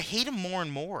 I hate him more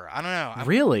and more. I don't know.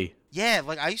 Really? Yeah,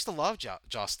 I used to love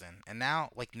Justin, and now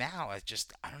I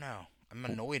don't know. I'm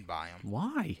annoyed by him.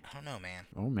 Why? I don't know, man.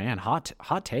 Oh man, hot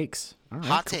takes. All right,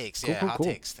 Hot cool, takes, cool, yeah, cool, hot cool.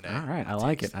 takes today. All right, I Hot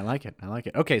like takes. it. I like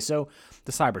it. Okay, so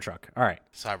the Cybertruck. All right.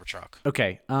 Cybertruck.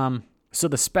 Okay. So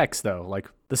the specs though,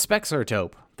 the specs are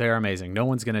dope. They're amazing. No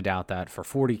one's gonna doubt that. For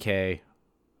 $40K,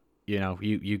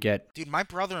 you get. Dude, my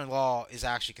brother-in-law is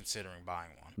actually considering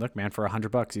buying one. Look, man, for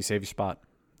 $100, you save your spot.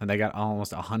 and they got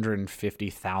almost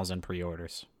 150,000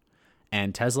 pre-orders.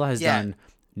 And Tesla has Yeah. done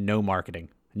no marketing,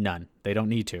 none. They don't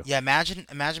need to. Yeah, imagine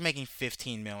making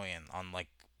 15 million on like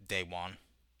day one,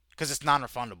 because it's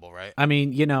non-refundable, right? I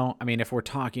mean, if we're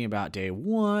talking about day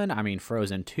one, I mean,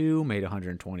 Frozen 2 made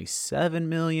 127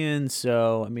 million.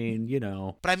 So, I mean,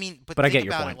 But I think get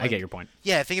your about point. it, I get like, your point.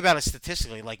 yeah, think about it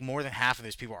statistically. Like more than half of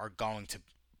those people are going to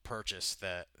purchase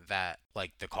the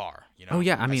car. Oh,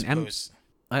 yeah. I mean,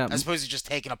 As opposed to just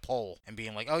taking a poll and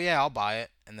being like, oh yeah, I'll buy it,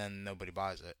 and then nobody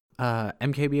buys it.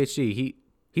 MKBHD,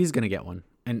 he's going to get one.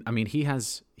 And, I mean, he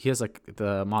has like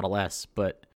the Model S,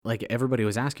 but like everybody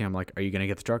was asking him, like, are you going to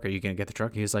get the truck? Are you going to get the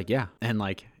truck? He was like, yeah. And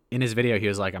like in his video, he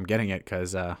was like, I'm getting it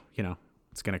because,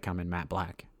 it's going to come in matte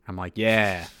black. I'm like,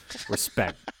 yeah,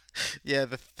 respect. Yeah,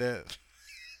 the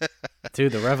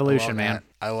Dude, the revolution, man.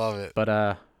 I love it. But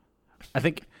I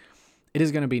think it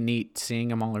is going to be neat seeing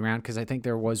them all around, because I think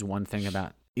there was one thing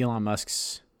about Elon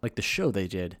Musk's, like the show they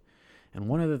did. And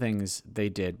one of the things they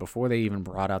did before they even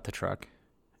brought out the truck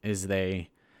is they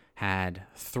had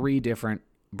 3 different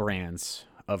brands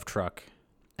of truck,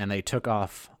 and they took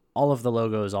off all of the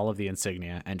logos, all of the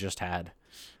insignia, and just had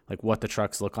like what the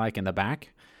trucks look like in the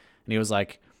back. And he was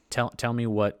like, tell me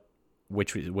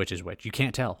which is which. You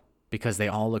can't tell, because they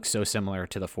all look so similar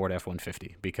to the Ford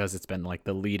F-150, because it's been like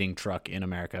the leading truck in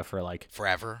America for like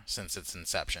forever, since its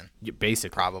inception,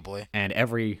 basically. probably. And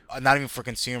every Not even for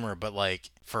consumer, but like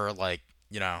for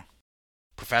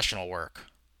professional work.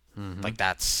 Like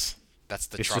that's the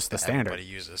It's truck just the that standard. everybody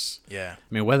uses. Yeah.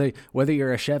 I mean, whether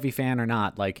you're a Chevy fan or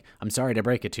not, like, I'm sorry to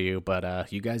break it to you,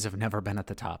 but you guys have never been at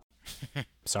the top.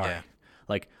 Sorry. Yeah.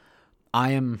 Like,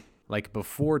 I am, like,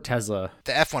 before Tesla.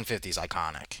 The F-150 is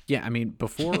iconic. Yeah, I mean,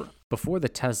 before the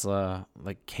Tesla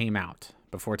like came out,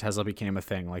 before Tesla became a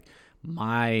thing, like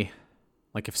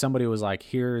if somebody was like,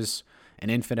 here's an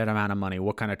infinite amount of money,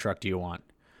 what kind of truck do you want?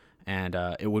 And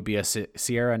it would be a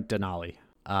Sierra Denali.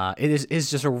 It is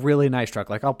just a really nice truck.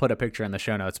 Like, I'll put a picture in the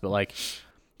show notes, but like,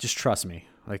 just trust me,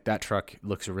 like, that truck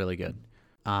looks really good.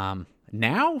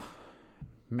 Now,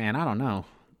 man, I don't know.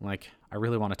 Like, I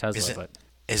really want a Tesla, but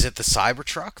is it the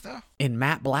Cybertruck though? in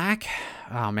matte black,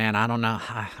 oh man, I don't know.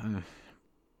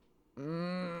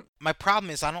 My problem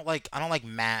is I don't like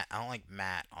matte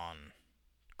on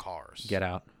cars. Get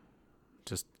out.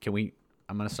 Just I'm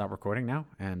gonna stop recording now,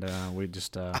 and we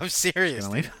just I'm serious.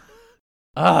 gonna leave.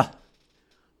 I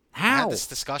How? had this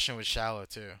discussion with Shallow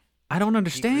too. I don't He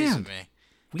agrees understand. with me.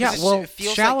 Yeah, 'Cause well, it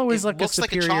feels shallow like, is like it looks a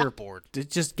like a superior. chalkboard.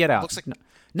 Just get out. looks like-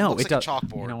 no, looks it like a does.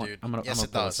 chalkboard, You know what? dude. I'm gonna Yes,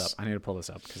 it pull this does. up. I need to pull this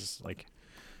up because like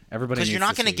everybody. Because needs you're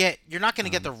not to gonna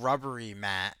see. get the rubbery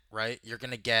matte, right? You're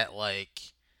gonna get like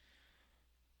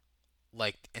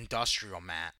industrial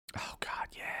matte. Oh God,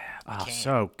 yeah. Oh, can't.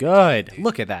 so good. Dude.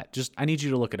 Look at that. I need you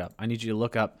to look it up. I need you to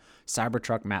look up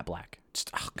Cybertruck matte black.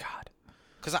 Oh God.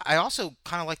 Because I also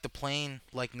kind of like the plain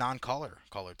non-color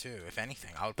color too. If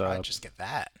anything, I would probably just get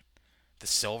that. The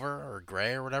silver or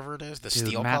gray or whatever it is, the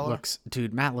steel color.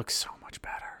 Matte looks so much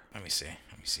better. Let me see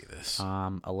this.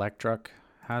 Electruck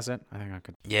has it. I think I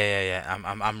could. Yeah.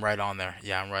 I'm right on there.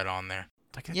 Yeah, I'm right on there.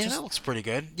 Like, Yeah, that looks pretty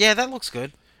good. Yeah, that looks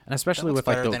good. and especially looks with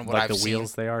like better the than what I've seen.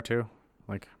 wheels they are too.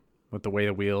 Like with the way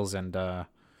the wheels and the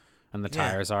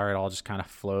tires are, it all just kind of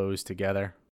flows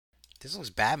together. This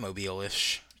looks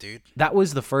Batmobile-ish, dude. That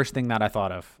was the first thing that I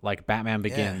thought of, like Batman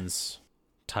Begins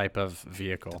type of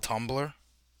vehicle. The tumbler.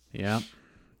 Yeah.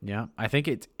 I think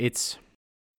it's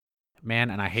man,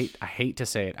 and I hate to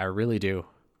say it, I really do,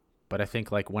 but I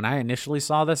think like when I initially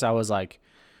saw this, I was like,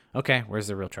 okay, where's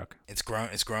the real truck? It's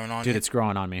grown on Dude, you. it's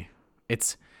growing on me.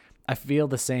 I feel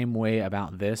the same way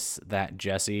about this that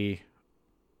Jesse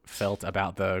felt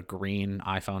about the green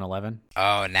iPhone 11.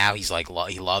 Oh, now he's like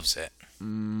he loves it.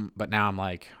 But now I'm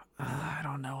like, I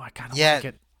don't know. I kind of Yeah. like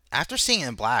it. After seeing it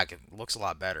in black, it looks a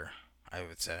lot better, I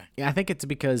would say. Yeah, I think it's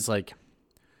because like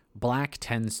black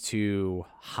tends to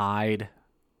hide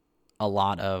a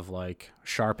lot of like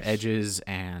sharp edges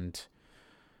and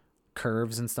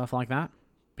curves and stuff like that,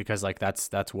 because like that's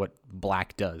what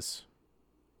black does.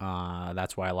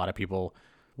 That's why a lot of people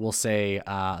will say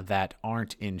that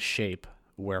aren't in shape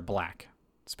wear black.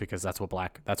 It's because that's what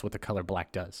the color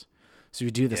black does. So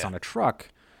you do this on a truck,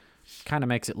 kind of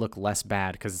makes it look less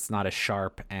bad because it's not as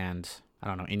sharp and, I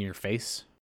don't know, in your face.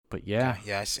 But yeah.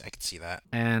 Yeah, I can see that.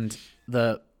 And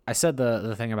I said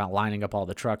the thing about lining up all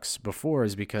the trucks before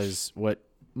is because what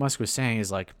Musk was saying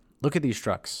is like, look at these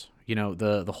trucks. You know,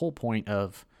 the whole point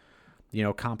of, you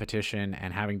know, competition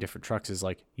and having different trucks is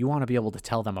like, you want to be able to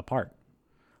tell them apart.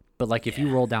 But like if you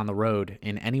roll down the road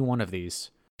in any one of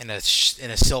these, in a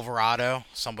Silverado,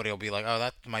 somebody will be like, "Oh,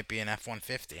 that might be an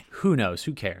F-150." Who knows?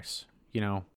 Who cares? You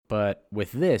know. But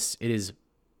with this, it is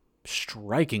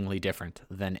strikingly different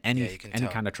than Yeah, any you can any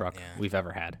tell. kind of truck Yeah. we've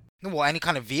ever had. Well, any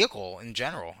kind of vehicle in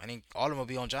general, any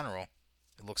automobile in general,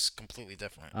 it looks completely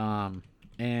different.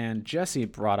 And Jesse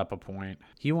brought up a point.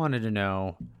 He wanted to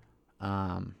know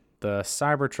the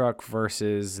Cybertruck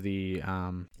versus the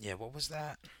Yeah, what was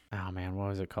that? oh man, what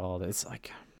was it called? It's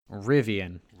like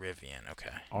Rivian. Rivian. Okay.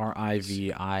 Let's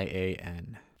see.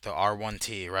 Rivian. The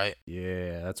R1T, right?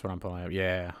 Yeah, that's what I'm pulling up.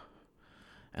 Yeah.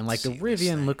 And Let's like the see this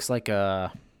Rivian thing. looks like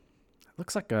a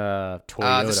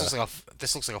Toyota.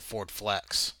 This looks like a Ford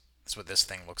Flex. That's what this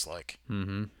thing looks like.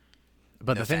 Mm-hmm.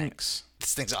 But No the thing, thanks.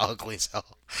 This thing's ugly as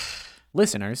hell.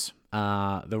 listeners,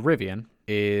 the Rivian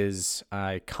is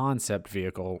a concept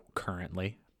vehicle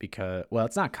currently because, well,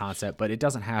 it's not concept, but it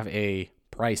doesn't have a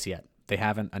price yet. They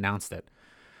haven't announced it.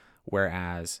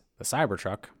 Whereas the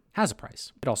Cybertruck has a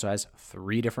price. It also has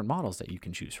 3 different models that you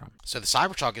can choose from. So the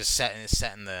Cybertruck is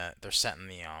setting the They're setting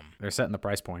the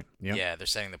price point. Yep. yeah, they're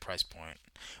setting the price point.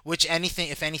 Which anything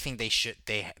if anything they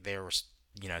were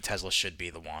Tesla should be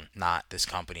the one, not this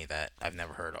company that I've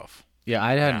never heard of. Yeah,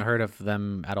 I hadn't Yeah. heard of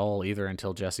them at all either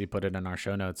until Jesse put it in our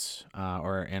show notes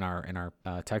or in our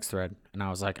text thread, and I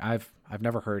was like, I've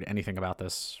never heard anything about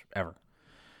this ever,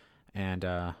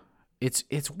 and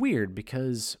it's weird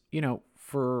because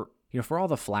for all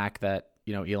the flack that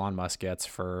Elon Musk gets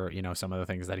for some of the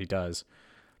things that he does,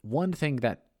 one thing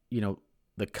that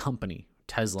the company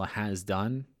Tesla has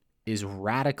done is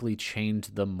radically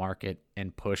change the market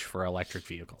and push for electric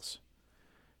vehicles.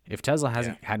 If Tesla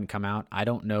hadn't come out, I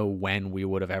don't know when we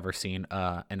would have ever seen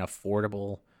an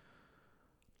affordable,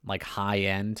 like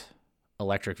high-end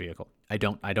electric vehicle. I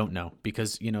don't know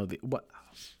because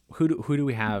who do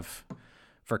we have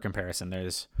for comparison?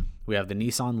 We have the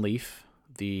Nissan Leaf,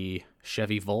 the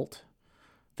Chevy Volt,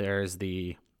 there's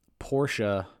the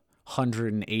Porsche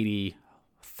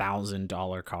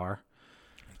 $180,000 car.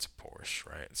 It's a Porsche,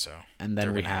 right? So And then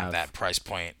they're we gonna have have that price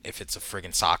point if it's a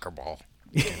friggin' soccer ball.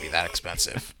 It's gonna be that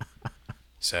expensive.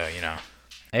 So,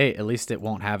 hey, at least it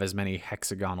won't have as many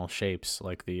hexagonal shapes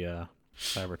like the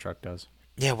Cybertruck does.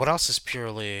 Yeah, what else is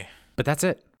purely But that's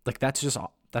it. Like that's just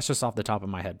off the top of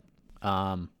my head.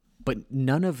 But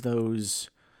none of those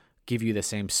give you the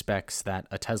same specs that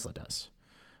a Tesla does.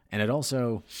 And it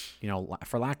also,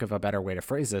 for lack of a better way to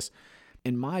phrase this,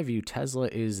 in my view, Tesla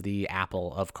is the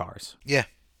Apple of cars. Yeah.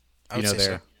 I would say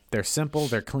so. They're simple,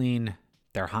 they're clean,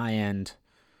 they're high end,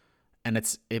 and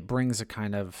it brings a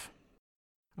kind of,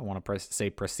 I don't want to say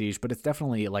prestige, but it's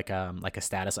definitely like a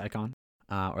status icon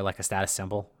or like a status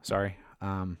symbol. Sorry.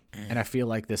 And I feel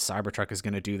like this Cybertruck is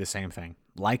going to do the same thing,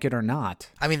 like it or not.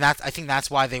 I mean, I think that's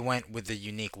why they went with the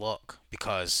unique look,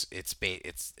 because it's a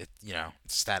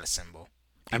status symbol.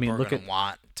 People are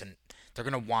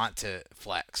gonna want to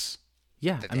flex.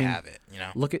 Yeah, that they have it.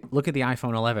 Look at the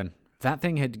iPhone 11. That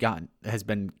thing has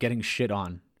been getting shit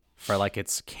on for like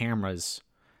its cameras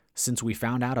since we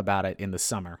found out about it in the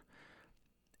summer,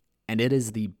 and it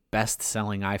is the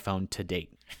best-selling iPhone to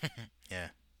date. Yeah.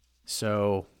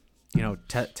 So,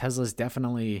 Tesla's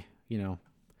definitely,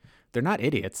 they're not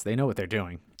idiots. They know what they're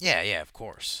doing. Yeah, of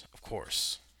course,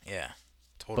 yeah,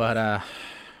 totally. But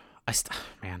I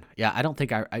don't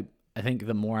think I think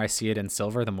the more I see it in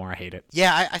silver, the more I hate it.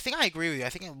 Yeah, I think I agree with you. I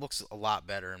think it looks a lot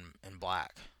better in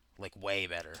black, like way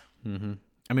better. Mm-hmm.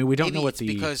 I mean, we don't know what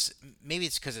maybe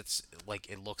it's because it's like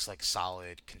it looks like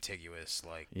solid, contiguous,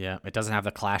 like. Yeah, it doesn't have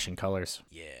the clashing colors.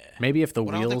 Yeah. Maybe if the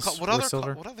wheels were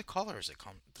silver. What other colors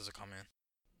does it come in?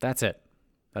 That's it.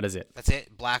 That is it. That's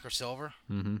it. Black or silver.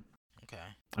 Mm-hmm. Okay.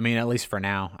 I mean, at least for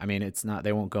now. I mean, it's not.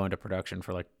 They won't go into production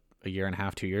for like a year and a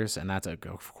half, 2 years, and that's of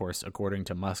course according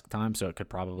to Musk time. So it could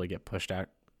probably get pushed out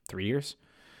 3 years.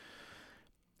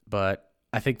 But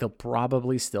I think they'll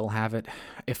probably still have it.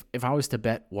 If I was to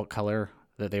bet what color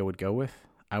that they would go with,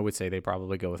 I would say they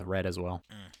probably go with red as well,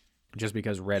 just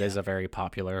because red is a very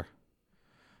popular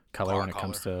color when it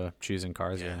comes to choosing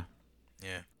cars. Yeah.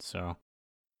 So.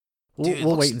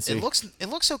 We'll wait and see. It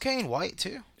looks okay in white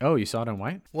too. Oh, you saw it in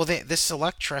white? Well, this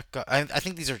electric. I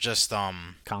think these are just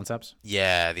concepts.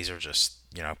 Yeah, these are just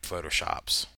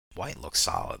photoshops. White looks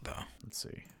solid though. Let's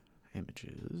see,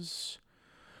 images.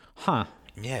 Huh.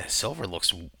 Yeah, silver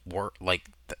looks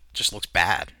just looks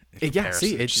bad. Yeah,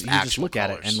 see, you just look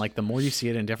colors. at it, and like the more you see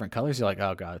it in different colors, you're like,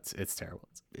 oh god, it's terrible.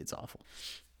 It's awful.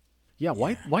 Yeah,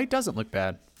 white doesn't look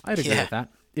bad. I'd agree with that.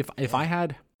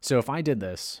 If I did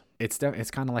this. It's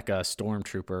kind of like a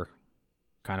stormtrooper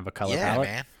kind of a color palette.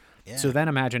 Man. Yeah. So then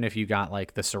imagine if you got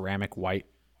like the ceramic white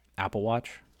Apple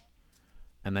Watch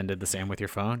and then did the same with your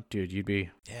phone. Dude, you'd be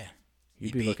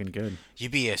looking good.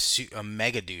 You'd be a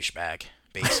mega douchebag,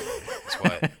 basically. That's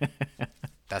what.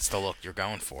 That's the look you're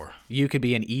going for. You could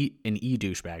be an E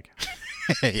douchebag.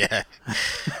 Yeah.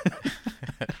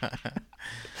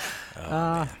 Oh,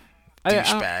 Uh, man. I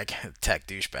Douchebag. Tech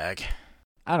douchebag.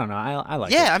 I don't know. I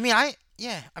like Yeah,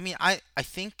 it. I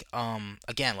think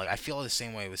again, like I feel the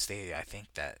same way with Stadia. I think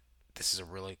that this is a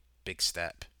really big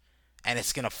step. And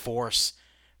it's gonna force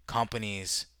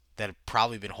companies that have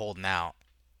probably been holding out,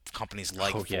 companies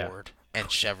like Oh yeah. Ford and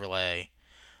Chevrolet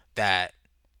that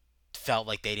felt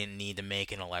like they didn't need to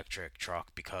make an electric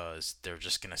truck because they're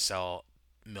just gonna sell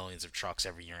millions of trucks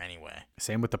every year anyway.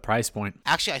 Same with the price point.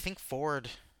 Actually, I think Ford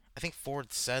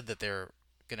said that they're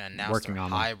gonna announce Working their on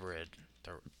them.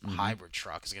 their Hmm. hybrid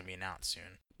truck is gonna be announced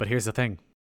soon. But here's the thing: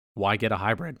 why get a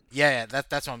hybrid? Yeah,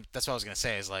 that's what I was gonna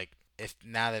say. Is like if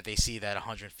now that they see that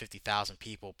 150,000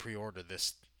 people pre-ordered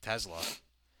this Tesla,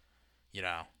 you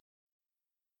know,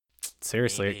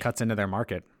 Seriously, it maybe. cuts into their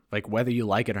market. Like whether you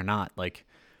like it or not. Like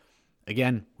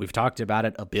again, we've talked about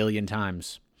it a billion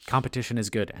times. Competition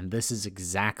is good, and this is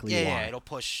exactly Yeah, why. it'll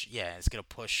push. Yeah, it's gonna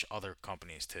push other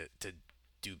companies to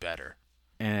do better,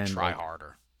 And try like,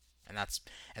 harder, and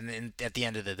then at the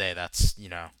end of the day, that's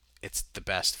it's the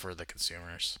best for the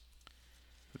consumers.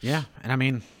 yeah, and I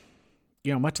mean,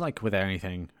 much like with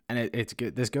anything, and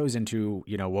this goes into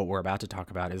what we're about to talk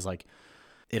about is like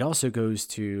it also goes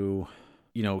to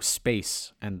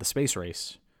space and the space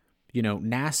race.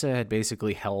 NASA had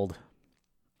basically held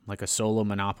like a solo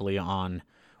monopoly on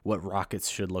what rockets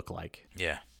should look like,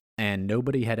 Yeah. and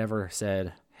nobody had ever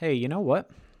said, "Hey, you know what?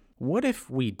 What if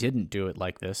we didn't do it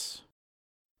like this,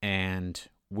 and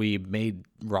we made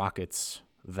rockets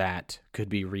that could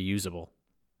be reusable?"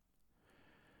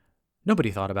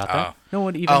 Nobody thought about that. Oh. No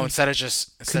one Oh, even instead of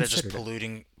just considered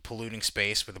it. polluting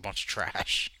space with a bunch of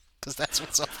trash, because that's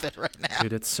what's up there right now.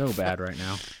 Dude, it's so bad right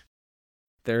now.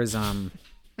 There's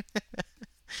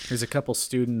there's a couple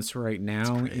students right It's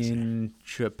now crazy. in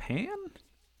Japan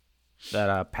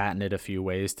that patented a few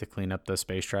ways to clean up the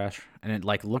space trash, and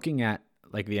like looking at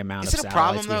like the amount Is of it a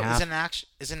problem satellites we though? have.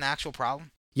 Is it an actual problem?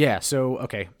 Yeah. So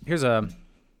okay, here's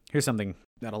something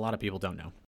that a lot of people don't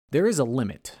know. There is a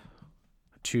limit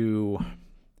to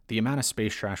the amount of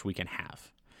space trash we can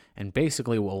have, and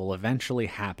basically what will eventually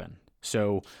happen.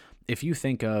 So if you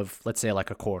think of, let's say,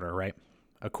 like a quarter, right?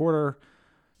 A quarter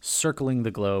circling the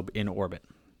globe in orbit,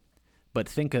 but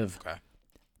think of Okay.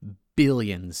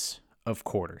 billions of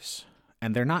quarters,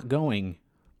 and they're not going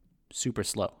super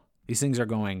slow. These things are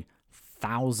going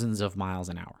thousands of miles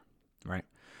an hour, right?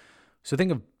 So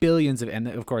think of billions of, and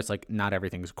of course, like not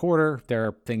everything's a quarter. There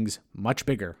are things much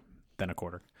bigger than a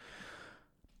quarter.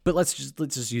 But let's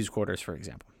just use quarters for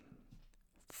example.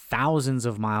 Thousands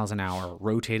of miles an hour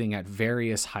rotating at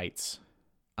various heights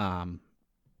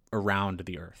around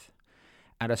the Earth.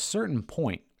 At a certain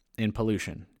point in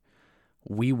pollution,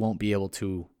 we won't be able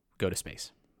to go to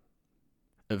space.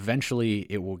 Eventually,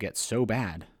 it will get so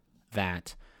bad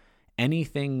that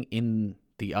anything in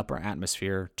the upper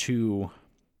atmosphere to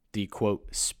the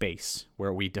quote space,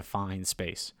 where we define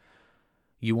space,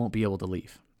 you won't be able to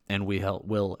leave. And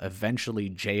will eventually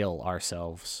jail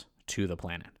ourselves to the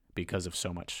planet because of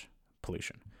so much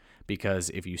pollution. Because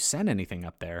if you send anything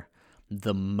up there,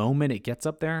 the moment it gets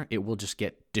up there, it will just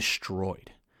get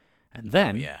destroyed. And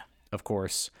then, Yeah. of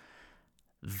course,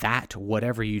 that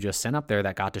whatever you just sent up there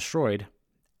that got destroyed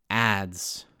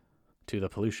adds to the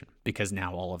pollution because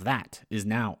now all of that is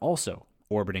now also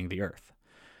orbiting the Earth.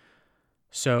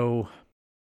 So,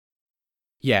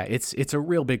 yeah, it's a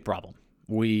real big problem.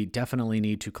 We definitely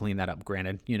need to clean that up.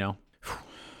 Granted,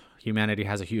 humanity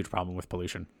has a huge problem with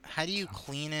pollution. How do you So,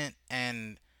 clean it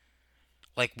and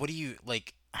like what do you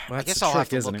like? well, I that's guess the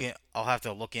trick, isn't it? I'll have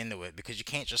to look into it because you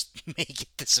can't just make it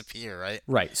disappear, right?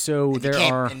 Right. So And you there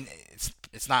can't, are, and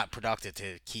it's not productive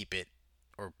to keep it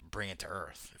or bring it to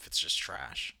Earth if it's just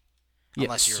trash, yeah.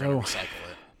 unless you're gonna recycle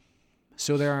it.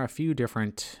 So there are a few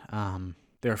different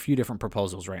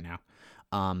proposals right now.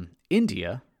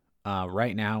 India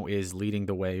right now is leading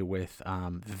the way with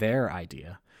their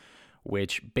idea,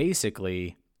 which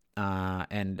basically,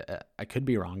 and I could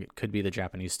be wrong, it could be the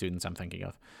Japanese students I'm thinking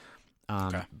of,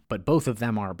 Okay. but both of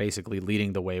them are basically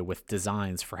leading the way with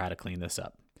designs for how to clean this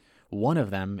up. One of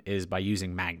them is by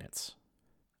using magnets,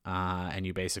 and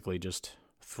you basically just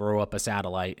throw up a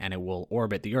satellite and it will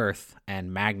orbit the Earth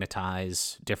and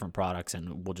magnetize different products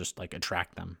and will just like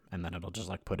attract them, and then it'll just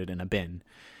like put it in a bin,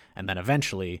 and then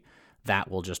eventually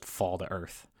that will just fall to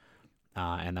Earth,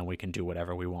 and then we can do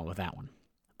whatever we want with that one.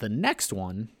 The next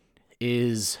one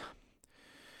is,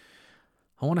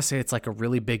 I want to say it's like a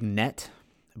really big net,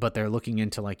 but they're looking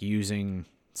into like using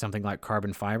something like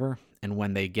carbon fiber, and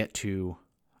when they get to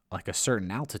like a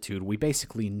certain altitude, we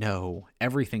basically know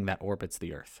everything that orbits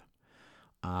the Earth.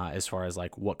 as far as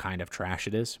like what kind of trash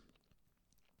it is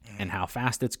and how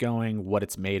fast it's going, what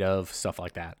it's made of, stuff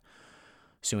like that.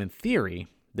 So in theory,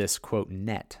 this quote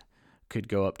net could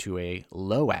go up to a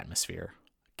low atmosphere,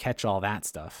 catch all that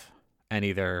stuff, and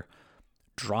either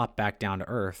drop back down to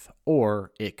Earth,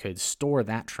 or it could store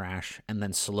that trash and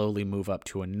then slowly move up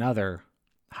to another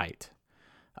height,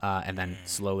 and then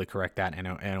slowly correct that, and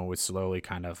it would slowly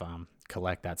kind of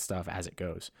collect that stuff as it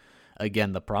goes.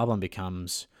 Again, the problem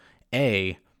becomes,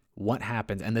 what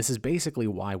happens, and this is basically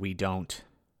why we don't.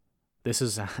 This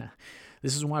is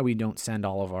why we don't send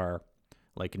all of our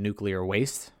like nuclear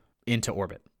waste into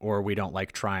orbit, or we don't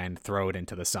like try and throw it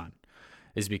into the sun,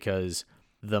 is because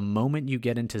the moment you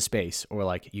get into space or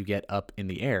like you get up in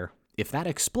the air, if that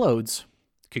explodes,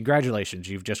 congratulations,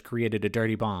 you've just created a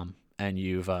dirty bomb and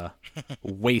you've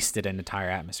wasted an entire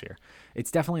atmosphere. It's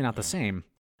definitely not the same,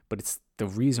 but it's the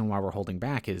reason why we're holding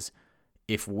back is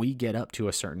if we get up to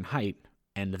a certain height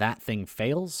and that thing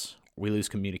fails, we lose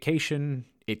communication,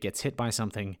 it gets hit by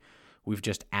something, we've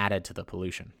just added to the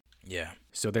pollution. Yeah.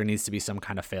 So there needs to be some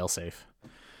kind of fail-safe.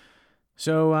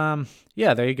 So,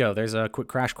 yeah, there you go. There's a quick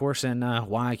crash course in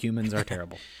why humans are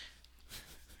terrible.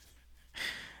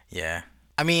 Yeah.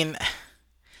 I mean,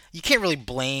 you can't really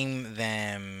blame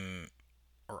them,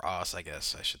 or us, I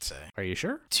guess I should say. Are you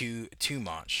sure? Too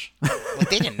much. Like,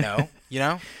 they didn't know, you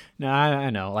know? No, I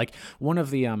know. Like, one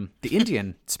of the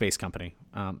Indian space company,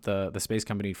 the space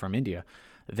company from India,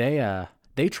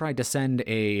 they tried to send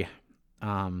a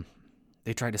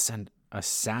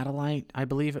satellite, I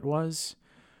believe it was,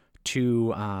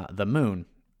 to the moon,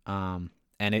 and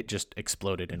it just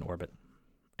exploded in orbit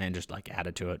and just like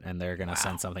added to it, and they're gonna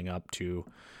send something up to,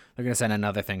 they're gonna send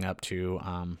another thing up to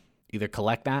either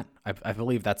collect that. I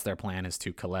believe that's their plan, is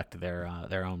to collect their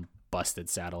own busted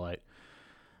satellite.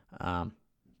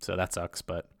 So that sucks,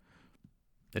 but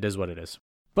it is what it is.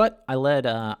 But I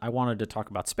wanted to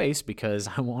talk about space because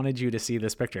I wanted you to see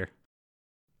this picture.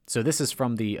 So this is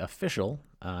from the official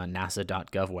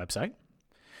NASA.gov website,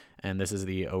 and this is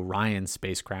the Orion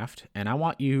spacecraft, and I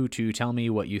want you to tell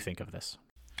me what you think of this.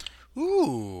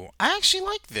 Ooh, I actually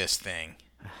like this thing.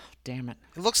 Damn it.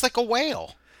 It looks like a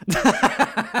whale.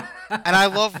 And I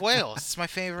love whales. It's my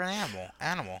favorite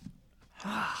animal.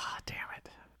 Ah, damn it.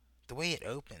 The way it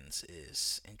opens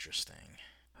is interesting.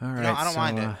 All right. No, I don't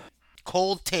mind it.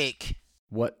 Cold take.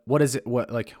 What is it? What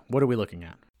are we looking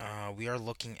at? We are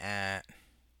looking at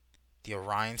the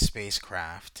Orion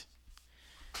spacecraft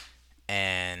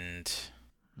and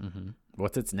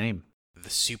What's its name? the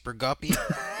Super Guppy,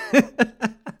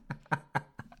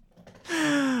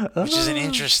 which is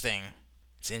interesting.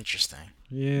 It's interesting.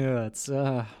 Yeah, it's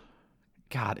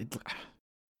God.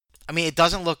 I mean, it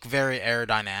doesn't look very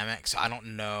aerodynamic, so I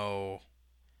don't know.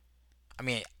 I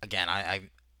mean, again, I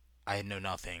know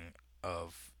nothing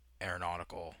of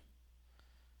aeronautical.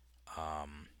 I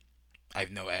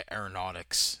have no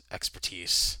aeronautics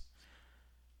expertise,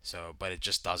 so but it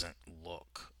just doesn't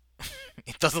look.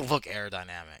 It doesn't look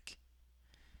aerodynamic.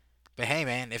 But hey,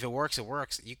 man, if it works, it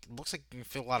works. It looks like you can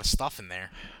fit a lot of stuff in there.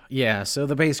 Yeah. So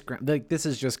the base, this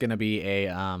is just gonna be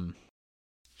a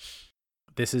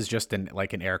This is just an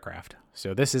aircraft.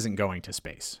 So this isn't going to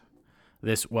space.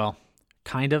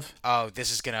 Kind of. Oh,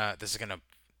 this is gonna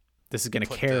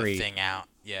put carry the thing out.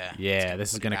 Yeah. Yeah,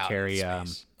 this is gonna carry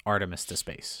Artemis to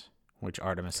space, which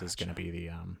Artemis is gonna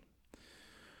be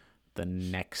the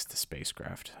next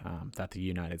spacecraft that the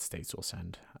United States will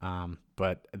send.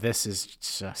 But this is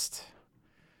just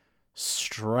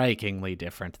strikingly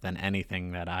different than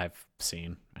anything that I've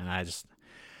seen, and I just.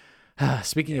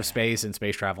 Speaking of space and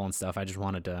space travel and stuff, I just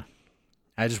wanted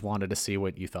to see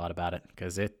what you thought about it,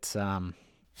 because it's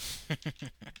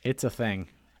it's a thing.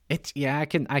 I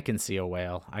can see a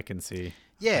whale. I can see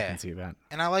that.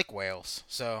 And I like whales,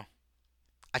 so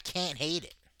I can't hate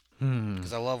it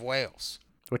because I love whales.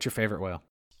 What's your favorite whale?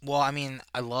 Well, I mean,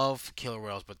 I love killer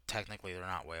whales, but technically they're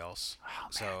not whales. Oh,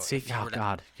 so man. See,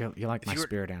 God, you're like my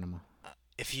spirit animal.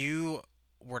 If you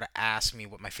were to ask me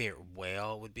what my favorite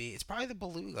whale would be, it's probably the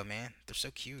beluga, man. They're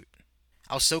so cute.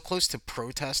 I was so close to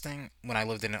protesting when I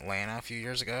lived in Atlanta a few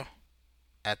years ago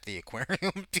at the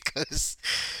aquarium because,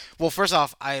 well, first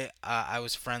off, I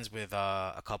was friends with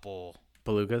a couple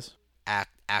belugas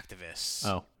activists.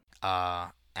 Oh,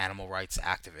 animal rights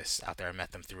activists out there. I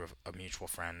met them through a mutual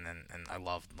friend, and I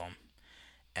loved them.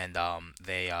 And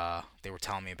they were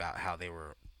telling me about how they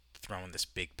were throwing this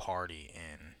big party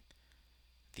in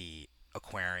the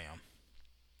aquarium,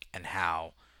 and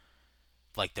how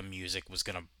like the music was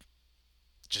gonna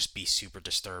just be super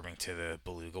disturbing to the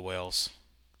beluga whales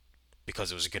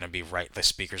because it was gonna be the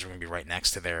speakers were gonna be right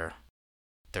next to their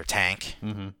tank.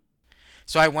 Mm-hmm.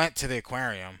 So I went to the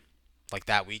aquarium like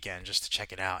that weekend just to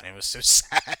check it out, and it was so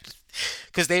sad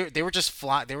because they were just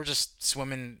they were just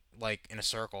swimming like in a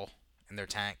circle in their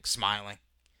tank, smiling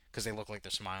because they look like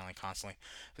they're smiling constantly.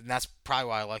 But that's probably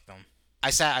why I like them. I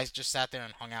just sat there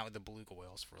and hung out with the beluga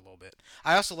whales for a little bit.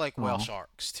 I also like whale Oh.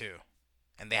 sharks too,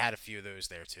 and they had a few of those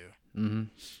there too. Mm-hmm.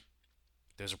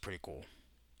 Those are pretty cool.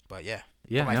 But yeah,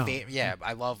 Yeah, but my no. favorite, yeah,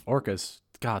 I love, Orcas.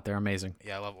 God, they're amazing.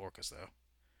 yeah, I love orcas though.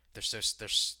 They're so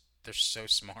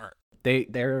smart.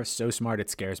 They're so smart it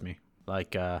scares me.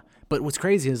 Like but what's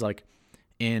crazy is like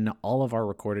in all of our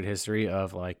recorded history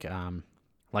of like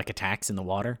attacks in the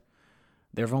water,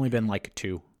 there've only been like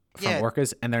 2 from Yeah,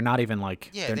 orcas, and they're not even like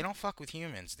yeah, they don't fuck with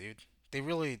humans, dude. They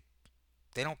really,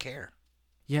 they don't care.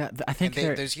 yeah, I And think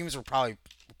they're those humans were probably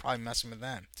messing with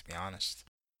them, to be honest.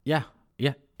 yeah,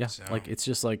 yeah, yeah. So Like it's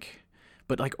just like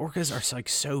but like orcas are like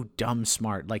so dumb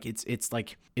smart. Like it's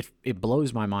like it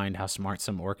blows my mind how smart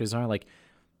some orcas are. Like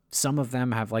some of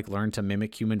them have like learned to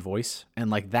mimic human voice, and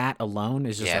like that alone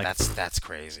is just yeah, like that's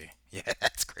crazy. Yeah,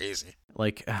 that's crazy.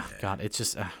 like God, it's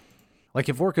just like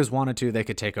if orcas wanted to, they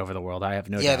could take over the world. I have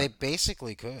no Yeah, doubt. they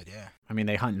basically could. Yeah. I mean,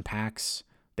 they hunt in packs.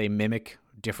 They mimic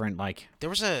different like There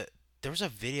was a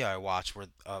video I watched where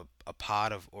a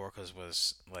pod of orcas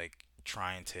was like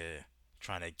trying to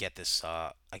get this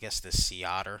I guess this sea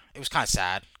otter. It was kind of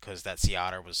sad because that sea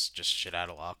otter was just shit out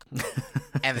of luck,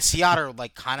 and the sea otter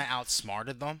like kind of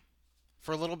outsmarted them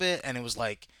for a little bit, and it was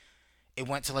like it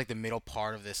went to like the middle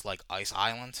part of this like ice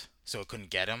island, so it couldn't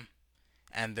get him.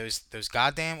 And those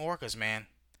goddamn orcas, man,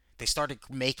 they started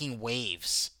making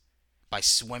waves by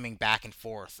swimming back and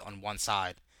forth on one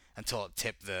side until it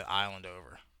tipped the island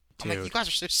over. I'm like, you dude. guys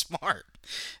are so smart.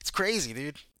 It's crazy,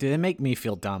 dude. Dude, they make me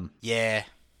feel dumb. Yeah,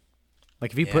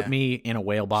 Like if you put yeah. me in a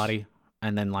whale body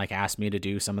and then like ask me to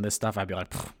do some of this stuff, I'd be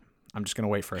like, "Pfft, I'm just gonna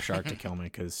wait for a shark to kill me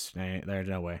because there's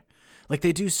no way. Like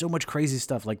they do so much crazy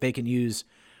stuff. Like they can use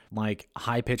like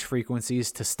high pitch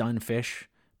frequencies to stun fish,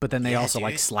 but then they Yeah, also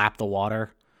like dude. slap the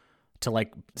water to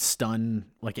like stun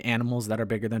like animals that are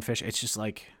bigger than fish. It's just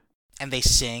like, And they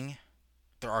sing.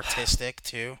 They're artistic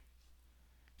too.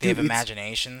 They dude, have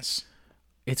imaginations.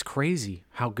 it's crazy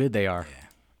how good they are. Yeah.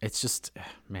 It's just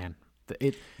man,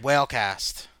 it Whale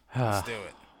cast. Let's do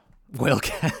it. whale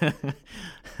cat.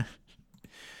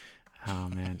 Oh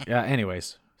man. Yeah.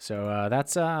 Anyways, so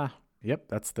that's yep,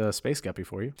 that's the space guppy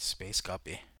for you. Space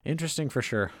guppy. Interesting for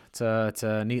sure. It's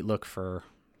a neat look for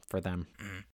them.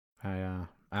 Mhm.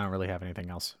 I don't really have anything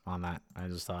else on that. I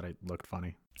just thought it looked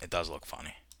funny. It does look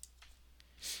funny.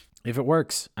 If it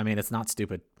works, I mean, it's not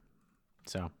stupid.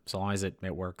 So long as it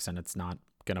works and it's not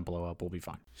gonna blow up, we'll be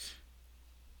fine.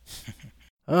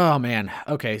 Oh man.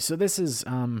 Okay, so this is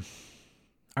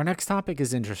our next topic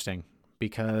is interesting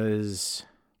because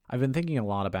I've been thinking a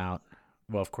lot about,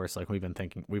 well, of course, like we've been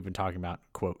talking about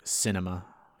quote cinema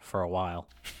for a while.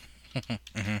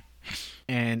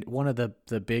 And one of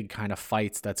the big kind of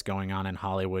fights that's going on in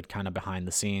Hollywood kind of behind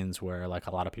the scenes where like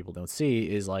a lot of people don't see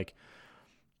is like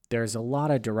there's a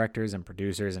lot of directors and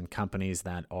producers and companies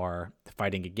that are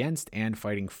fighting against and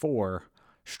fighting for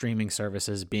streaming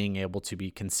services being able to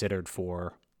be considered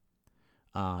for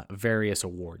various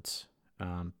awards.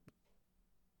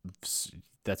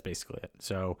 That's basically it.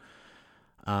 So,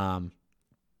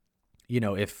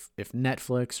 if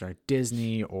Netflix or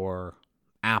Disney or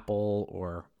Apple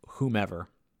or whomever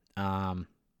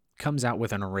comes out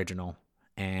with an original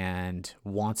and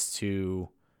wants to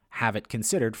have it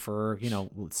considered for,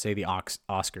 let's say the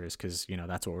Oscars, because,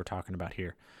 that's what we're talking about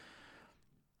here.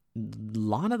 A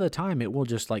lot of the time it will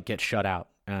just like get shut out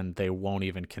and they won't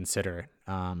even consider it.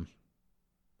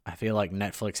 I feel like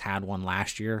Netflix had one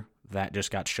last year that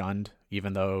just got shunned,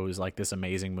 even though it was like this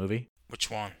amazing movie. Which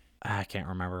one? I can't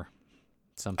remember.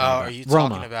 Something. Oh, about are you Roma.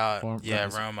 talking about? Or- Yeah,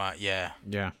 Roma. Yeah.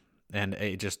 Yeah, and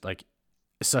it just like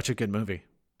such a good movie,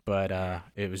 but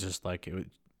it was just like it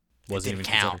wasn't even It didn't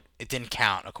count. considered. It didn't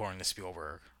count according to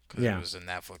Spielberg because Yeah. it was a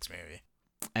Netflix movie.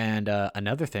 And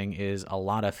another thing is a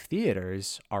lot of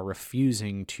theaters are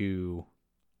refusing to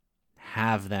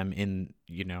have them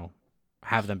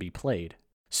have them be played.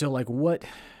 So like what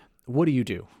do you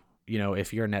do?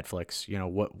 If you're Netflix,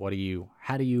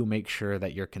 how do you make sure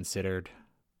that you're considered,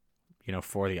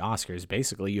 for the Oscars?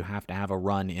 Basically, you have to have a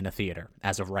run in a theater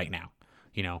as of right now.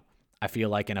 I feel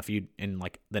like in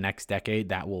like the next decade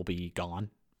that will be gone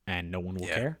and no one will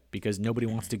care because nobody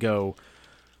wants to go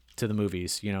to the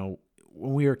movies.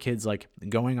 When we were kids, like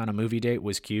going on a movie date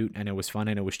was cute and it was fun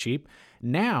and it was cheap.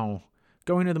 Now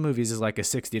going to the movies is like a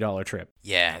 $60 trip.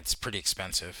 Yeah, it's pretty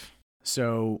expensive.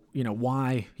 So,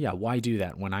 why do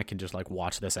that when I can just like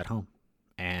watch this at home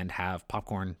and have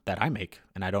popcorn that I make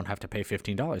and I don't have to pay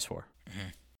 $15 for?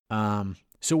 Mhm.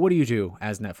 So what do you do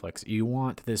as Netflix? You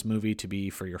want this movie to be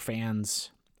for your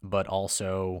fans, but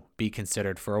also be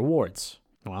considered for awards.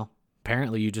 Well,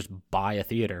 apparently you just buy a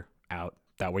theater out.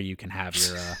 That way you can have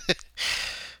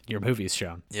your movies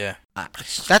shown. Yeah.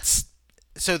 That's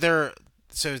so they're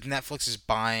so Netflix is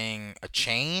buying a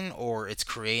chain, or it's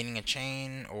creating a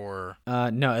chain, or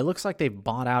No, it looks like they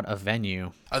bought out a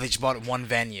venue oh, they just bought one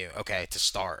venue. Okay, to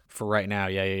start. for right now.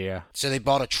 Yeah. So they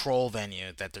bought a troll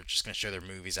venue that they're just gonna show their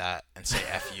movies at and say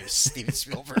 "F you, Steven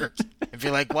Spielberg," and be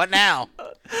like, "What now?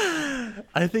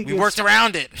 I think We worked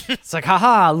around it." It's like,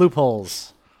 haha,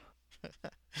 loopholes.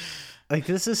 Like,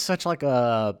 this is such like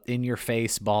a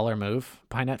in-your-face baller move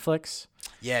by Netflix.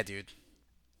 Yeah, dude.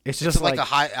 It's It's just like a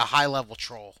high level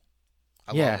troll.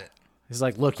 I love it. It's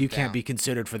like, look, you can't Down. be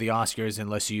considered for the Oscars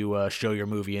unless you show your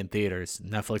movie in theaters.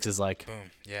 Netflix is like,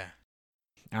 Boom. Yeah.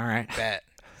 all right, Bet.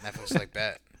 Netflix is like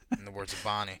bet. In the words of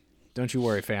Bonnie. don't you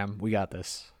worry, fam. We got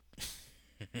this.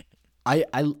 I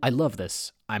love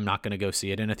this. I'm not going to go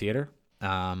see it in a theater.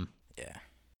 Yeah.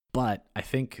 But I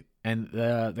think, and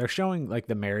they're showing like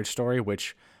the Marriage Story,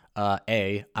 which,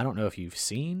 I don't know if you've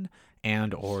seen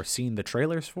or seen the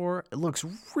trailers for. It looks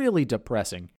really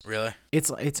depressing. Really?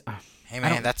 It's Hey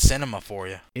man, that's cinema for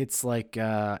you. It's like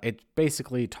it's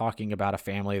basically talking about a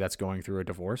family that's going through a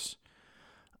divorce.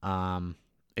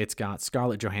 It's got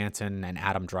Scarlett Johansson and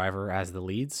Adam Driver as the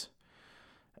leads.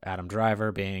 Adam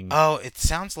Driver being Oh, it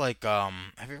sounds like have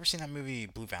you ever seen that movie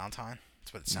Blue Valentine?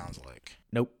 That's what it sounds like.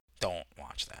 Nope. Don't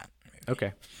watch that movie.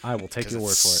 Okay, I will take 'Cause your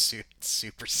word for it. It's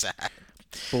super sad.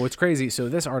 But what's crazy? So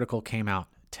this article came out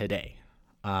today.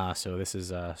 So this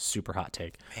is a super hot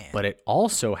take. Man. But it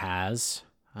also has.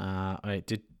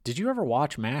 Did you ever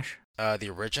watch MASH? The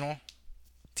original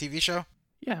TV show?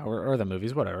 Yeah, or the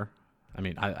movies, whatever. I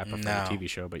mean, I prefer No. the TV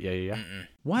show, but yeah. Mm-mm.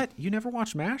 What? You never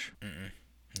watched MASH? Mm-mm.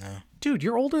 No. Dude,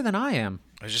 you're older than I am.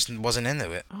 I just wasn't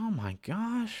into it. Oh my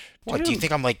gosh. What, do you Dude,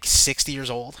 think I'm like 60 years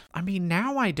old? I mean,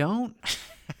 now I don't.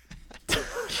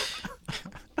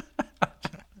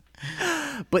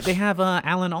 But they have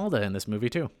Alan Alda in this movie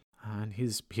too. And he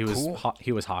was Cool.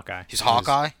 he was Hawkeye. He's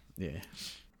Hawkeye? Yeah.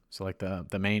 So like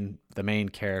the main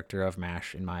character of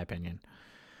MASH, in my opinion.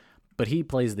 But he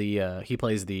plays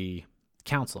the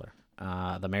counselor,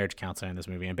 the marriage counselor in this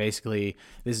movie. And basically,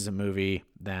 this is a movie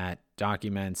that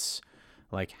documents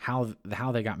like how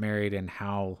they got married and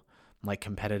how like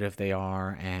competitive they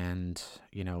are, and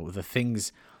you know the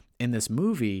things in this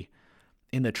movie.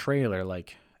 In the trailer,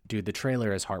 like, dude, the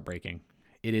trailer is heartbreaking.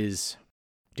 It is,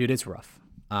 dude, it's rough.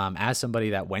 As somebody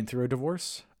that went through a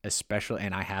divorce, especially,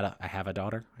 and I have a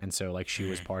daughter, and so like she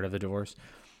was part of the divorce.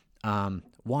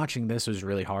 Watching this was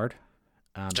really hard.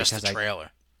 Just the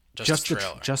trailer.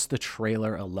 Just the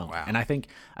trailer alone. Wow. And I think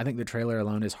the trailer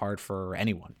alone is hard for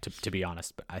anyone, to be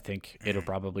honest. But I think it'll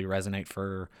probably resonate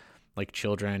for like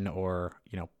children or,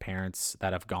 you know, parents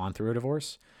that have gone through a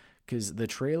divorce, because the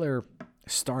trailer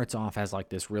starts off as like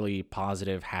this really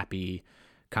positive, happy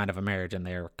kind of a marriage, and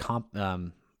they're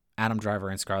Adam Driver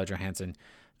and Scarlett Johansson,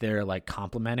 they're like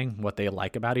complimenting what they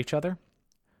like about each other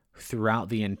throughout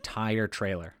the entire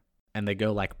trailer. And they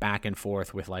go like back and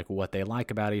forth with like what they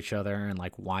like about each other and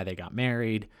like why they got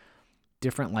married,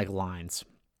 different like lines.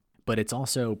 But it's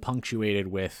also punctuated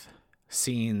with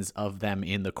scenes of them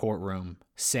in the courtroom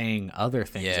saying other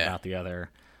things about the other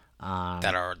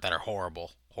that are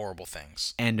horrible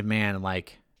things. And man,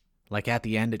 like at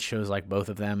the end, it shows like both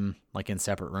of them like in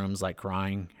separate rooms, like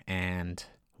crying, and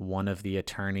one of the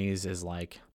attorneys is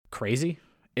like crazy.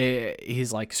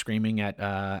 He's like screaming at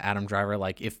Adam Driver,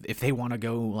 like if they want to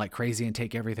go like crazy and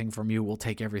take everything from you, we'll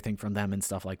take everything from them and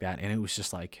stuff like that. And it was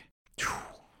just like,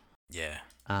 yeah,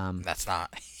 that's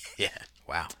not, yeah,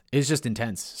 wow. It's just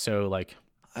intense. So like,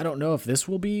 I don't know if this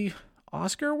will be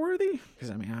Oscar worthy,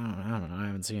 because I mean, I don't know, I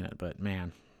haven't seen it, but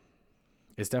man,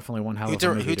 it's definitely one hell of a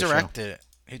movie. Who directed it?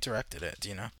 Who directed it? Do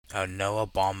you know? Oh, Noah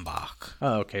Baumbach.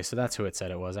 Oh, okay, so that's who it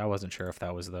said it was. I wasn't sure if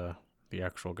that was the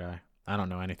actual guy. I don't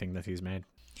know anything that he's made.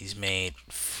 He's made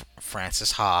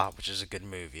Frances Ha, which is a good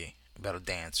movie about a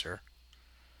dancer,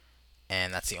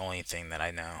 and that's the only thing that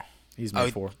I know. He's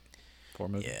made four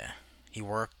movies. Yeah, he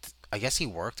worked. I guess he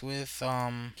worked with.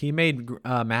 He made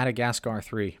Madagascar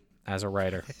 3 as a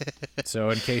writer. So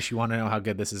in case you want to know how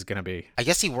good this is gonna be, I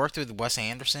guess he worked with Wes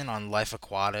Anderson on Life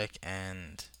Aquatic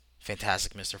and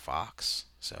Fantastic Mr. Fox.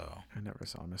 So I never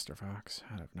saw Mr. Fox.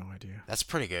 I have no idea. That's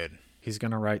pretty good. He's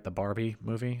gonna write the Barbie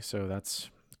movie, so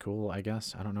that's cool, I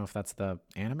guess. I don't know if that's the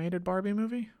animated Barbie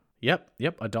movie. Yep.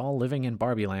 A doll living in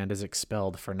Barbie Land is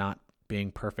expelled for not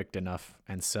being perfect enough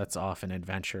and sets off an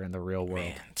adventure in the real world.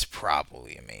 Man, it's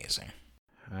probably amazing.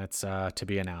 That's to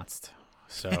be announced.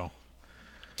 So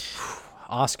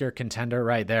Oscar contender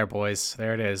right there, boys.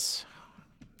 There it is.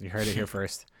 You heard it here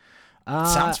first. It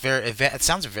sounds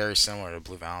very similar to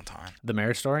Blue Valentine. The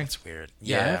Marriage Story. It's weird.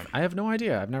 Yeah, Yeah. I have no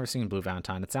idea. I've never seen Blue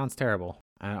Valentine. It sounds terrible.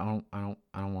 I don't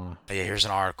want Yeah, here's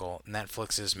an article.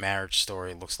 Netflix's Marriage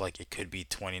Story looks like it could be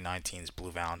 2019's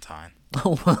Blue Valentine. to.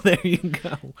 Oh well, there you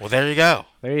go. Well, there you go.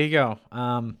 There you go.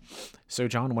 So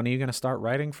John, when are you gonna start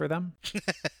writing for them?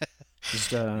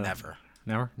 Just Never.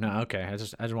 Never? No. Okay. I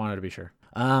just wanted to be sure.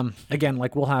 Again,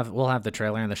 like we'll have the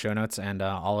trailer in the show notes, and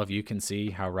all of you can see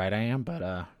how right I am.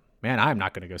 But man, I'm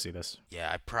not gonna go see this.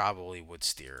 Yeah, I probably would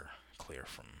steer clear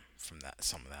from that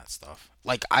some of that stuff.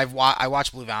 Like I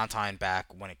watched Blue Valentine back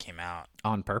when it came out.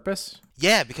 On purpose?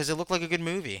 Yeah, because it looked like a good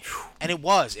movie. And it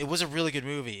was a really good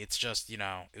movie. It's just, it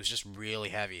was just really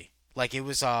heavy. Like it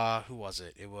was who was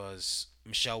it? It was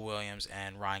Michelle Williams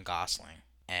and Ryan Gosling.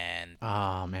 And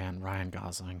Oh man, Ryan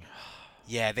Gosling.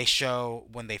 yeah, they show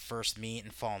when they first meet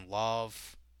and fall in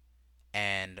love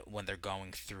and when they're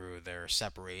going through their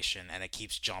separation, and it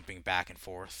keeps jumping back and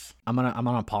forth. I'm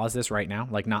gonna pause this right now,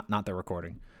 like not the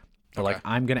recording, but Okay. like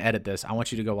I'm gonna edit this. I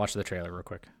want you to go watch the trailer real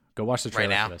quick. Go watch the Right trailer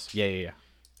now? for this. Yeah.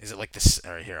 Is it like this?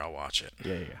 All right, here, I'll watch it.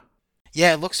 Yeah.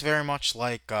 Yeah, it looks very much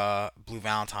like Blue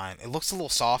Valentine. It looks a little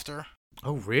softer.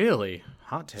 Oh really?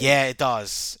 Hot take. Yeah, it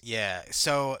does. Yeah.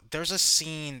 So there's a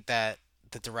scene that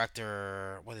the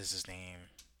director, what is his name?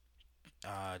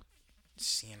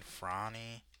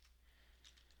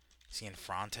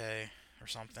 Cianfrante or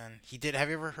something. He did. Have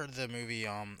you ever heard of the movie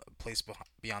Place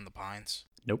Beyond the Pines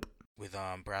Nope. with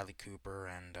Bradley Cooper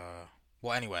and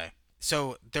well, anyway.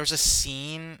 So there's a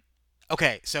scene.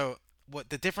 Okay, so what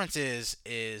the difference is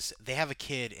they have a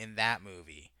kid in that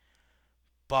movie,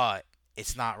 but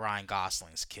it's not Ryan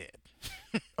Gosling's kid.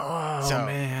 Oh So,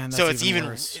 man, that's so it's even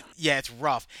worse. yeah, it's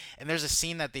rough. And there's a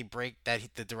scene that the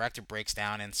director breaks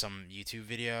down in some YouTube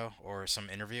video or some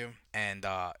interview, and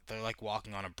they're like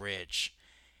walking on a bridge,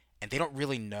 and they don't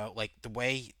really know, like the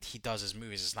way he does his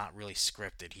movies is not really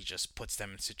scripted. He just puts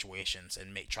them in situations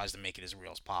and tries to make it as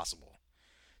real as possible.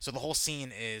 So the whole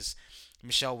scene is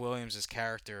Michelle Williams'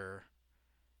 character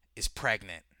is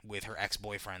pregnant with her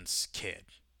ex-boyfriend's kid,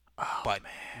 Oh, but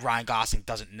Ryan Gosling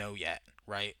doesn't know yet,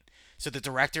 right? So the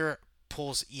director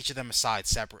pulls each of them aside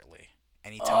separately,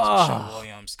 and he tells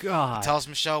God.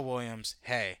 Michelle Williams,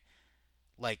 hey,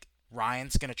 like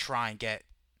Ryan's gonna try and get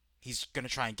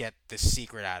this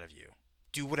secret out of you.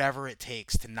 Do whatever it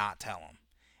takes to not tell him.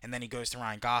 And then he goes to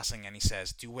Ryan Gosling and he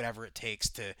says, do whatever it takes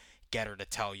to get her to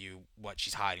tell you what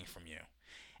she's hiding from you.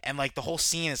 And like the whole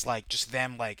scene is like just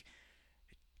them like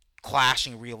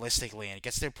clashing realistically, and it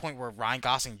gets to the point where Ryan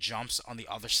Gosling jumps on the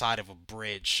other side of a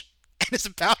bridge and is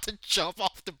about to jump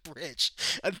off the bridge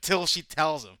until she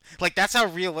tells him. Like that's how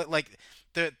real. Like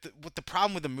what the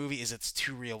problem with the movie is, it's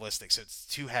too realistic, so it's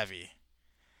too heavy.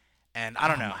 And I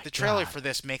don't know. my The trailer God. for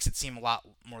this makes it seem a lot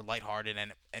more lighthearted,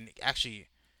 and actually,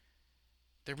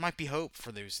 there might be hope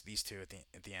for these two at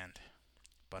the end.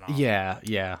 But Yeah.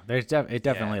 There's it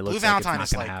definitely yeah. looks Blue Valentine like is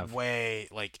it's not like gonna have. way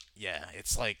like yeah,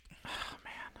 it's like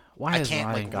Why I is can't,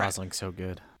 Ryan like, Gosling so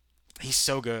good? he's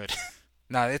so good.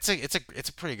 No, it's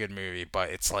a pretty good movie, but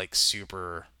it's like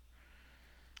super.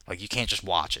 Like you can't just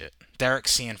watch it. Derek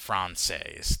Cianfrance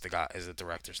is the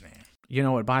director's name. You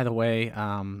know what? By the way,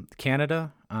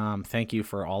 Canada, thank you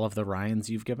for all of the Ryans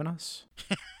you've given us.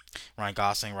 Ryan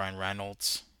Gosling, Ryan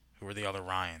Reynolds. Who are the other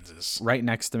Ryans? Is Right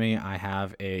next to me, I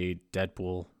have a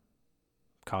Deadpool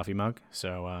coffee mug.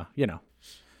 So,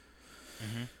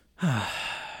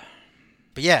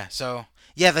 But yeah, so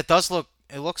yeah, that does look.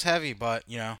 It looks heavy, but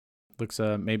looks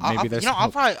maybe I'll, there's I'll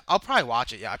hope. probably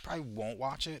watch it. Yeah, I probably won't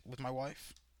watch it with my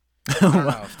wife. I don't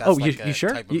know if that's Oh, like you a sure?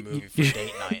 type of movie for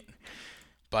date night.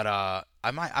 But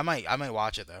I might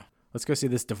watch it though. Let's go see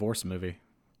this divorce movie.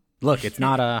 Look, it's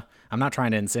not I'm not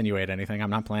trying to insinuate anything. I'm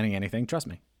not planning anything. Trust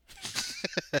me.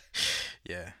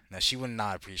 Yeah, no, she would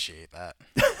not appreciate that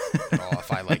at all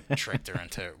if I like tricked her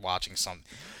into watching some.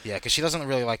 Yeah, because she doesn't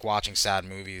really like watching sad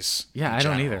movies. Yeah, in I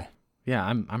don't general. either. Yeah,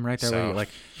 I'm right there with you. So-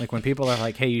 Like when people are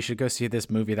like, "Hey, you should go see this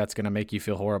movie that's gonna make you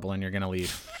feel horrible and you're gonna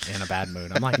leave in a bad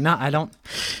mood." I'm like, "No, I don't.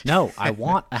 No, I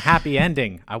want a happy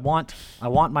ending. I want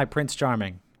my Prince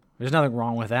Charming. There's nothing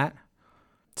wrong with that."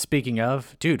 Speaking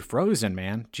of, dude, Frozen,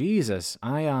 man, Jesus,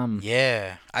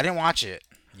 Yeah, I didn't watch it.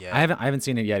 Yeah, I haven't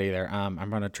seen it yet either. I'm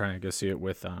gonna try and go see it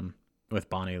with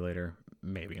Bonnie later,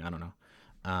 maybe. I don't know.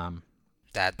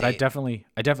 that But I date. definitely,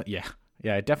 I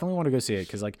definitely want to go see it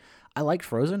because like I like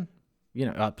Frozen.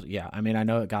 Yeah. I mean, I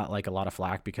know it got like a lot of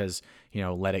flack because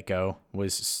Let It Go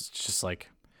was just like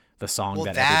the song Well,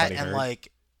 that that everybody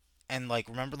and heard. like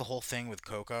remember the whole thing with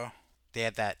Coco? They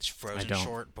had that I Frozen don't.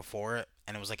 short before it,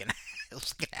 and it was like an it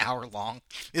was like an hour long.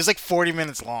 It was like 40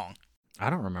 minutes long. I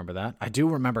don't remember that. I do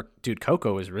remember, dude.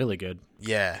 Coco is really good.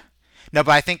 Yeah. No,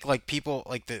 but I think like people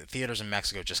like the theaters in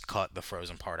Mexico just cut the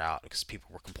Frozen part out because people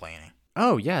were complaining.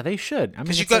 Oh yeah, they should. I mean,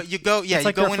 Because it's like it's you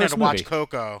like their go in there to first watch movie.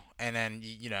 Coco, and then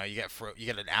you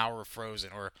get an hour of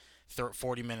Frozen or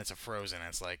 40 minutes of Frozen. And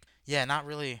it's like, yeah, not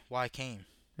really why I came.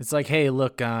 It's like, hey,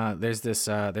 look, there's this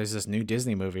new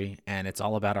Disney movie, and it's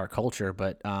all about our culture.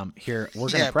 But here we're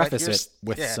gonna Yeah, but preface it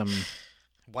with yeah, some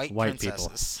white white people.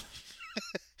 princesses.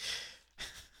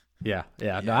 Yeah,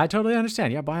 yeah. No, Yeah. I totally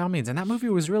understand. Yeah, by all means. And that movie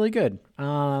was really good.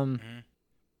 Mhm.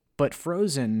 But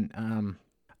Frozen,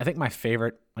 I think my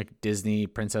favorite like Disney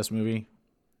princess movie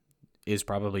is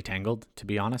probably Tangled. To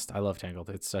be honest, I love Tangled.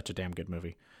 It's such a damn good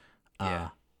movie. Yeah.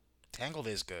 Tangled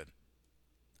is good.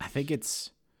 I think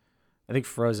I think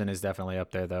Frozen is definitely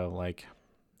up there though. Like,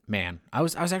 man, I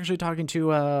was actually talking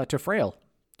to Frail,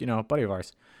 a buddy of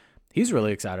ours. He's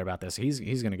really excited about this.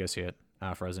 He's gonna go see it,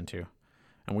 Frozen 2.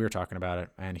 And we were talking about it,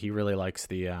 and he really likes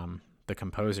the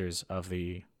composers of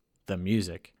the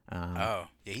music. Oh,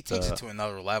 yeah, he takes it to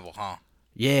another level, huh?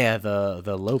 Yeah, the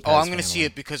Lopez. Oh, I'm gonna see family.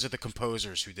 it because of the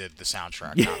composers who did the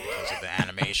soundtrack, Yeah. not because of the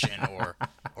animation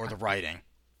or the writing.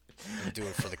 I'm gonna do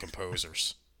it for the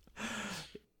composers.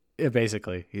 Yeah,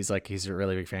 basically, he's a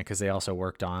really big fan because they also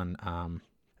worked on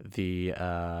the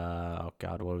oh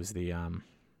god, what was the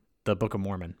Book of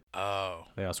Mormon. Oh,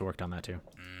 They also worked on that too.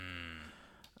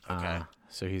 okay.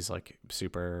 So he's like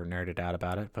super nerded out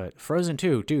about it. But Frozen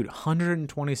 2, dude,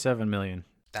 127 million.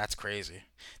 That's crazy.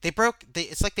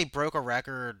 It's like they broke a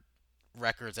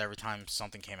records every time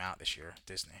something came out this year.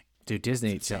 Disney. Dude,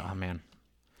 Disney, It's insane. oh man,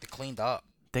 They cleaned up.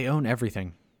 they own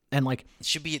everything. And like, This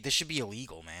should be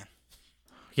illegal, man.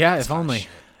 yeah, This if kind of only,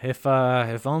 shit.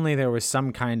 if only there was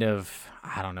some kind of,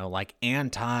 I don't know, like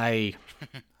I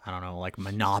don't know, like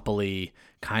monopoly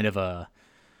kind of a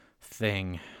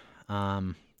thing.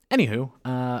 Anywho,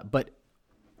 but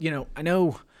I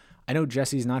know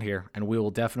Jesse's not here, and we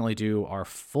will definitely do our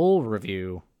full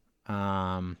review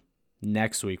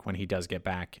next week when he does get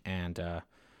back and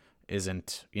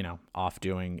isn't off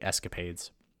doing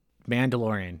escapades.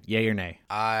 Mandalorian, yay or nay?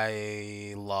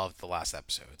 I loved the last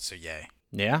episode, so yay.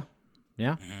 Yeah,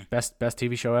 yeah. Best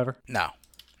TV show ever. No,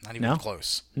 not even No?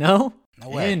 close. No, No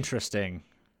way. Interesting.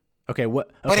 Okay, what?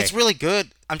 Okay. But it's really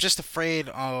good. I'm just afraid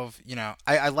of,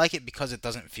 I like it because it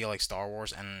doesn't feel like Star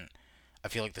Wars, and I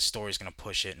feel like the story's going to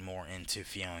push it more into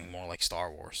feeling more like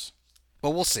Star Wars.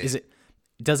 But we'll see.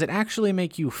 Does it actually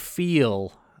make you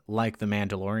feel like the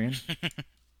Mandalorian?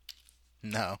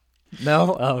 No.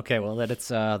 No. Oh, okay. Well, then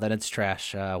it's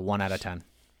trash. 1 out of 10.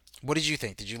 What did you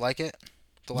think? Did you like it?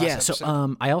 The last Yeah. episode?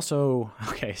 So I also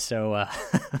So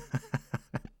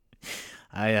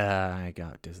I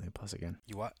got Disney Plus again.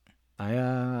 You what?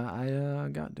 I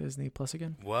got Disney Plus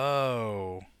again.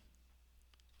 Whoa.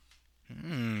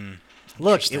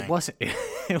 Look, Interesting.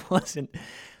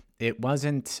 it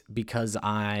wasn't because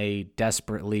I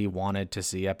desperately wanted to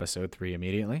see episode 3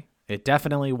 immediately. It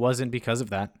definitely wasn't because of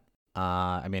that.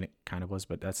 I mean, it kind of was,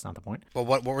 but that's not the point. But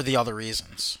what were the other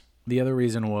reasons? The other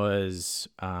reason was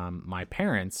my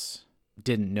parents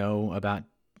didn't know about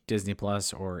Disney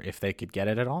Plus or if they could get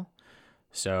it at all.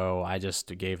 So I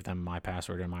just gave them my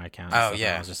password and my account. And Oh, stuff, yeah.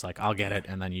 And I was just like, I'll get it,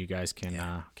 and then you guys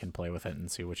can play with it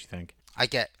and see what you think. I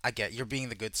get. You're being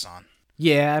the good son.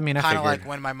 Yeah, I mean, I Kind of figured. like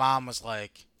when my mom was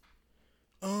like,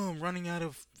 "Oh, I'm running out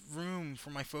of room for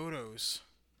my photos."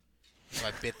 So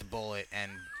I bit the bullet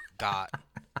and got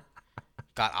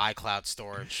iCloud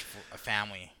storage for a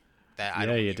family that I Yeah,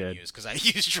 don't you even did. use because I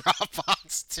use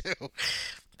Dropbox too.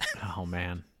 Oh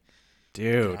man,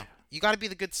 You dude. know? You got to be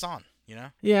the good son,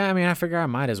 Yeah, I mean, I figure I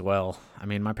might as well. I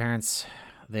mean, my parents,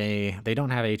 they don't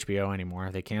have HBO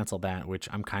anymore. They canceled that, which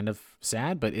I'm kind of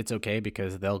sad, but it's okay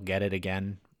because they'll get it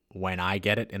again when I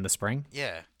get it in the spring.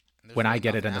 Yeah. There's When I really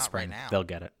get it nothing in the out spring, right now. they'll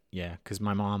get it. Yeah, because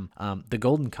my mom, The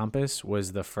Golden Compass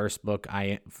was the first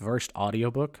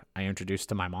audiobook I introduced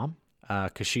to my mom,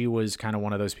 because she was kind of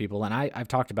one of those people, and I've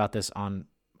talked about this on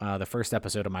the first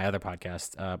episode of my other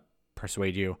podcast,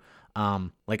 Persuade You.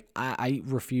 Like I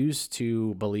refuse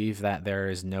to believe that there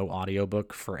is no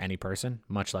audiobook for any person,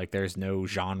 much like there's no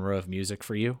genre of music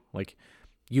for you. Like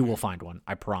you will find one,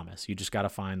 I promise. You just got to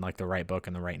find like the right book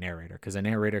and the right narrator, because a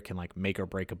narrator can like make or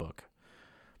break a book.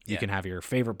 You Yeah. can have your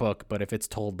favorite book, but if it's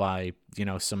told by,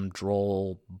 some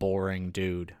droll, boring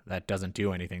dude that doesn't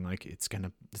do anything, like it's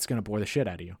gonna bore the shit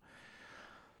out of you.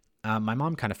 My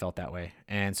mom kind of felt that way,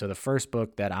 and so the first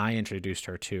book that I introduced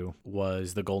her to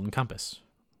was The Golden Compass,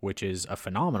 which is a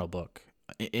phenomenal book.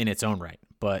 in its own right.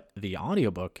 But the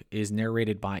audiobook is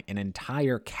narrated by an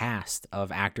entire cast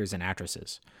of actors and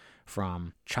actresses,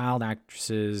 from child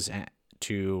actresses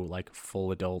to like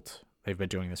full adult. They've been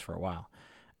doing this for a while.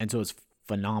 And so it's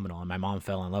phenomenal. And my mom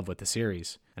fell in love with the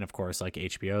series. And of course, like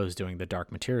HBO is doing the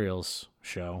Dark Materials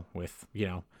show with,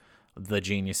 the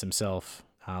genius himself,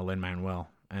 Lin-Manuel.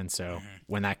 And so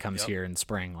when that comes here in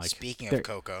spring, like speaking of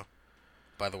Coco,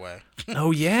 by the way.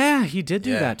 Oh yeah, he did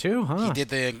do that too, huh? He did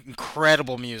the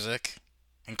incredible music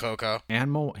in Coco.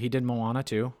 And he did Moana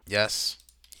too. Yes,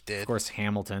 he did. Of course,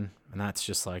 Hamilton, and that's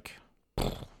just like,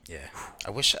 yeah.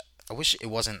 I wish it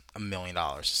wasn't $1 million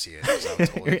to see it. 'Cause I would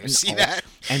totally go see that.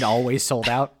 And always sold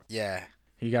out. Yeah.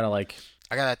 You gotta like.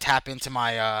 I gotta tap into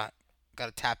my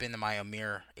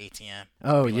Amir ATM.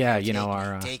 Oh Be yeah,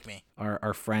 like, take me.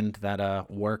 Our friend that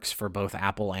works for both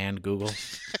Apple and Google.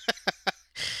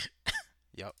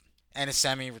 Yep. And is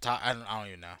semi-retired. I don't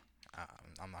even know.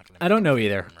 I'm not gonna. I don't know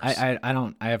either. I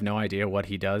don't. I have no idea what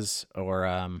he does or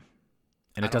and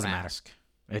it doesn't matter.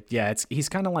 He's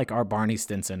kind of like our Barney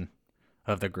Stinson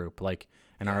of the group, like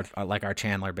our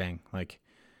Chandler Bing. Like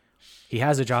he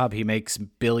has a job, he makes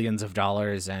billions of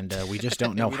dollars, and we just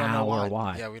don't know how or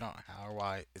why. Yeah, we don't know how or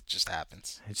why. It just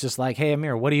happens. It's just like, hey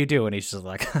Amir, what do you do? And he's just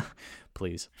like,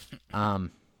 please.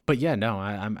 But yeah, no,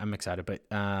 I'm excited. But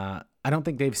I don't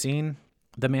think they've seen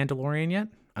The Mandalorian yet.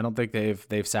 I don't think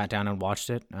they've sat down and watched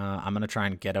it. I'm gonna try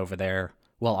and get over there.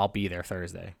 Well, I'll be there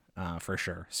Thursday, for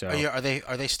sure. So are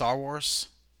they Star Wars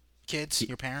kids?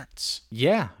 Your parents?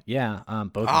 Yeah.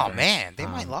 Both. Oh man, they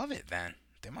might love it then.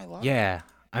 They might love it. Yeah,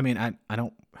 I mean, I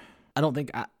don't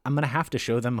think I'm gonna have to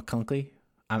show them McClunky.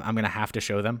 I'm gonna have to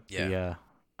show them. Yeah.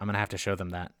 I'm gonna have to show them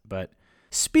that. But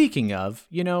speaking of,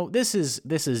 this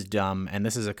is dumb and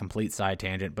this is a complete side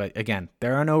tangent. But again,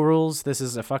 there are no rules. This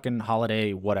is a fucking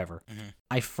holiday, whatever. Mm-hmm.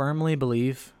 I firmly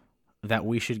believe that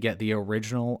we should get the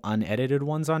original unedited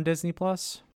ones on Disney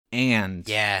Plus and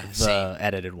the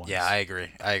edited ones. Yeah, I agree.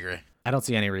 I don't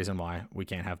see any reason why we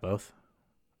can't have both.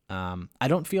 I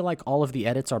don't feel like all of the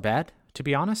edits are bad, to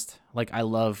be honest. Like, I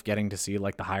love getting to see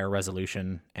like the higher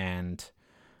resolution and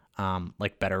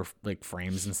like better like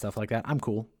frames and stuff like that. I'm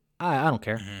cool. I don't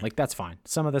care. Mm-hmm. Like, that's fine.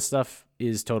 Some of this stuff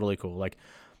is totally cool. Like,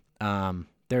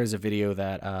 there's a video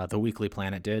that The Weekly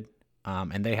Planet did,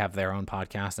 and they have their own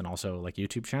podcast and also like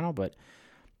YouTube channel, but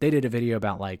they did a video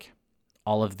about like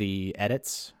all of the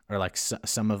edits or like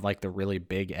some of like the really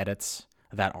big edits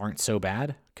that aren't so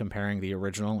bad, comparing the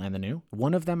original and the new.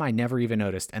 One of them I never even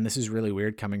noticed, and this is really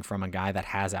weird coming from a guy that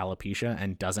has alopecia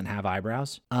and doesn't have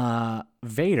eyebrows.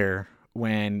 Vader,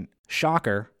 when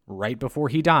shocker, right before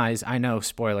he dies, I know,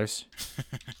 spoilers,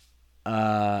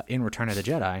 in Return of the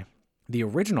Jedi, the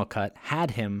original cut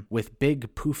had him with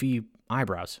big poofy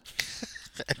eyebrows.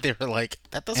 They were like,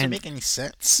 that doesn't make any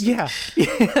sense. Yeah,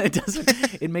 it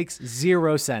doesn't. It makes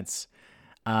zero sense.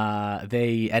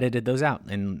 They edited those out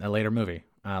in a later movie,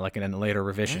 like in a later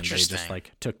revision. They just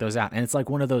like took those out, and it's like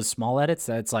one of those small edits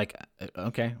that it's like,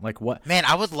 okay, like what? Man,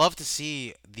 I would love to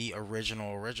see the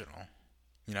original.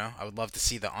 I would love to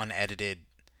see the unedited,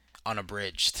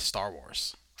 unabridged Star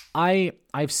Wars.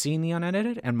 I've seen the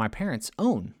unedited, and my parents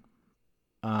own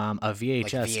a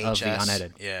VHS of the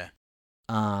unedited. Yeah.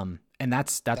 And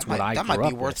that's what I grew up with. That might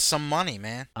be worth some money,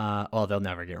 man. Well, they'll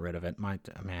never get rid of it. My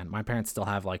parents still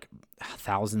have like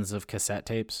thousands of cassette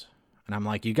tapes, and I'm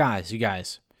like, you guys,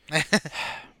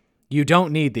 you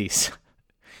don't need these.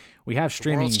 We have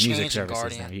streaming music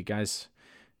services now. You guys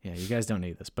don't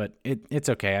need this, but it's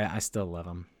okay. I still love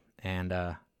them, and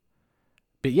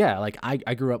but yeah, like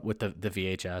I grew up with the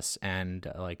VHS,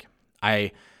 and like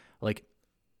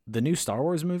the new Star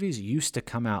Wars movies used to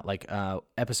come out, like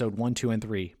episode 1, 2, and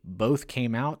 3 both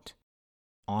came out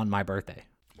on my birthday.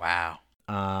 Wow.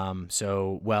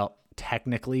 So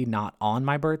technically not on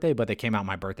my birthday, but they came out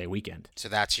my birthday weekend. So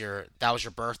that was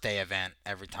your birthday event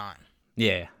every time.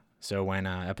 Yeah. So when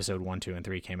episode 1, 2, and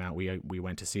 3 came out, we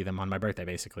went to see them on my birthday,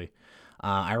 basically.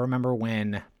 I remember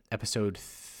when episode it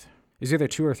was either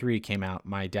 2 or 3 came out.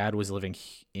 My dad was living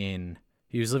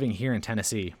here in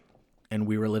Tennessee, and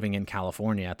we were living in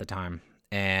California at the time.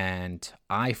 And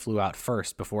I flew out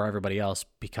first before everybody else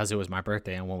because it was my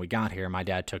birthday. And when we got here, my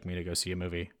dad took me to go see a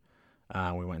movie.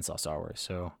 We went and saw Star Wars.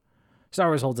 So Star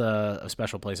Wars holds a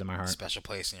special place in my heart. Special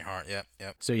place in your heart.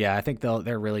 Yep. So yeah, I think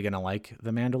they're really gonna like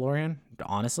The Mandalorian,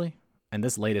 honestly. And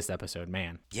this latest episode,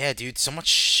 man. Yeah, dude, so much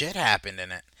shit happened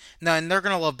in it. No, and they're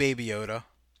gonna love Baby Yoda,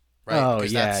 right? Oh,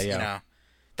 because yeah.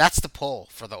 That's the pull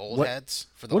for the old heads.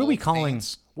 For the what old are we calling?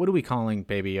 fans. What are we calling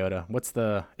Baby Yoda?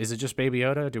 Is it just Baby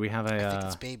Yoda? Do we have a? I think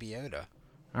it's Baby Yoda.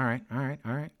 All right.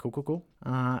 Cool.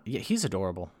 Yeah, he's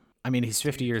adorable. I mean, he's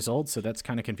 50 years old, so that's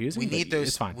kind of confusing. We but need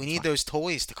It's fine. We It's need fine. those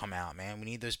toys to come out, man. We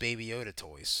need those Baby Yoda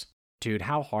toys. Dude,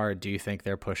 how hard do you think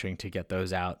they're pushing to get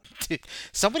those out? Dude,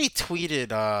 somebody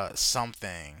tweeted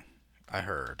something I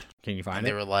heard. Can you find And it?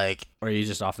 they were like, Or are you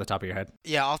just off the top of your head?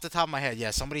 yeah, off the top of my head,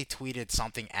 yeah, somebody tweeted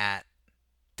something at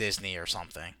Disney or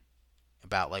something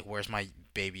about like, where's my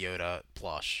Baby Yoda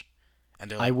plush? And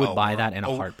they're like, I would oh, buy that in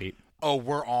a heartbeat. Oh,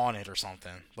 we're on it or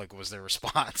something. Like, was their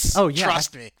response? Oh, yeah.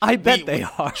 Trust me. I bet they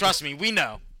are. Trust me, we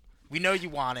know. We know you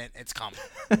want it. It's coming.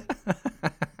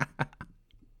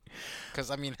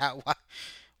 Because, I mean,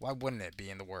 why wouldn't it be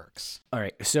in the works? All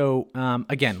right. So,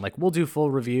 again, like we'll do full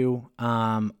review.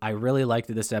 I really liked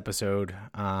this episode.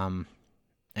 And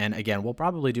again, we'll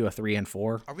probably do a 3 and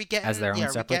 4 Are we getting, as their own are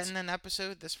we separates. getting an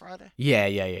episode this Friday?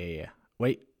 Yeah.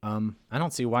 Wait, I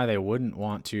don't see why they wouldn't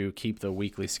want to keep the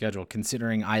weekly schedule,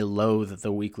 considering I loathe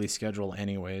the weekly schedule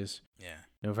anyways. Yeah.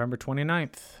 November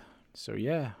 29th. So,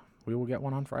 yeah, we will get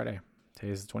one on Friday.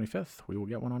 Today is the 25th. We will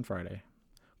get one on Friday.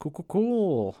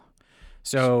 Cool.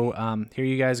 So here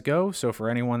you guys go. So for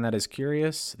anyone that is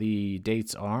curious, the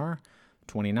dates are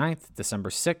 29th, December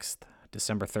 6th,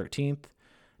 December 13th,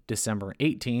 December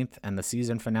 18th, and the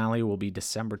season finale will be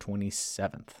December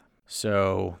 27th.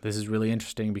 So this is really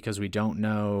interesting because we don't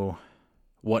know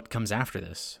what comes after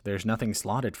this. There's nothing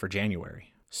slotted for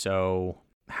January. So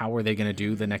how are they going to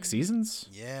do the next seasons?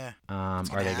 Yeah. Are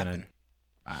they going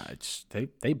to...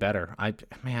 They better.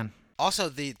 Man... Also,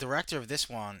 the director of this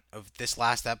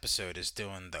last episode is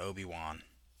doing the Obi-Wan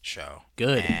show.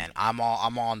 Good. And I'm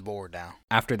on board now.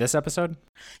 After this episode?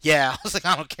 Yeah, I was like,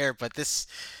 I don't care, but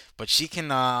she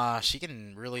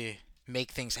can really make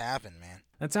things happen, man.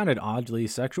 That sounded oddly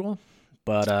sexual,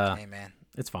 but hey, man,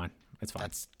 it's fine.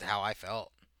 That's how I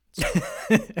felt.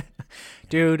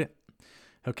 Dude.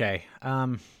 Okay.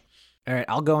 All right,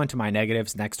 I'll go into my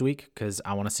negatives next week because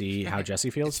I want to see how Jesse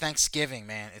feels. It's Thanksgiving,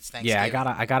 man. It's Thanksgiving.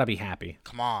 Yeah, I gotta be happy.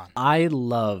 Come on. I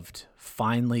loved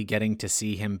finally getting to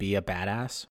see him be a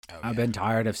badass. Oh, I've been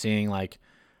tired of seeing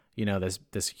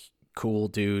this cool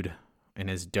dude in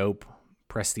his dope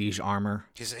prestige armor.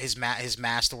 His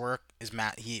masterwork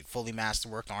he fully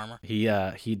masterworked armor.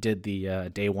 He did the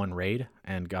day one raid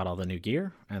and got all the new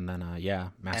gear, and then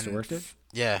masterworked it.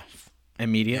 Yeah.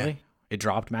 Immediately, it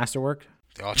dropped masterwork.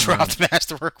 They all dropped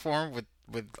masterwork for him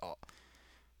with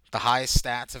the highest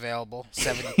stats available,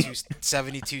 72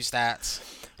 stats.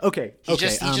 Okay. He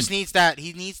just needs that.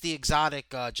 He needs the exotic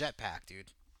jetpack,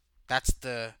 dude. That's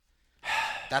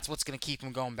what's gonna keep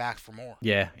him going back for more.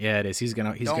 Yeah, it is. He's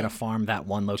gonna farm that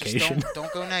one location. Just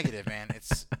don't go negative, man.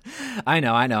 It's. I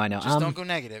know. Just don't go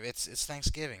negative. It's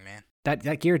Thanksgiving, man.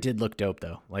 That gear did look dope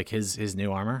though. Like his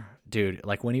new armor, dude.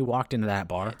 Like when he walked into that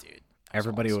bar, yeah, dude,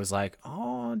 everybody awesome. was like,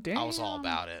 "Oh, damn!" I was all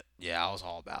about it. Yeah, I was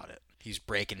all about it. He's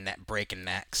breaking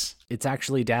necks. It's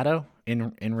actually Dado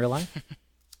in real life.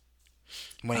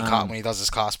 when he does his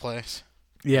cosplays.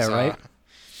 Yeah, right.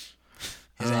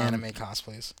 His anime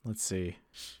cosplays. Let's see,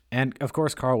 and of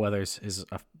course, Carl Weathers is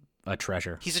a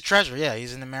treasure. He's a treasure. Yeah,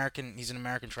 he's an American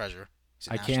treasure. He's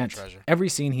a national treasure. Every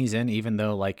scene he's in, even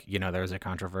though there's a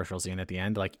controversial scene at the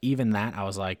end, like even that, I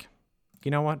was like,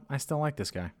 you know what? I still like this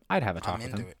guy. I'd have a talk with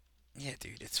him. I'm into it. Yeah,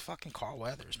 dude, it's fucking Carl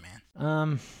Weathers,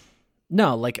 man.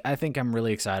 No, I think I'm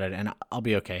really excited, and I'll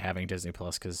be okay having Disney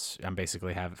Plus because I'm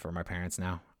basically have it for my parents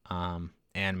now,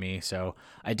 and me. So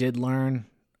I did learn.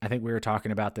 I think we were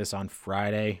talking about this on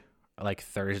Friday, like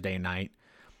Thursday night.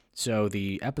 So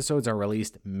the episodes are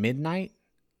released midnight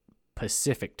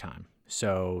Pacific time.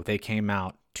 So they came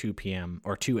out 2 p.m.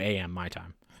 or 2 a.m. my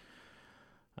time.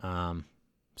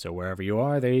 So wherever you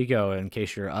are, there you go. In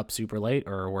case you're up super late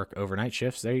or work overnight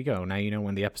shifts, there you go. Now you know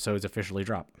when the episodes officially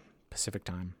drop. Pacific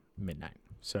time, midnight.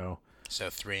 So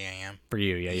 3 a.m. for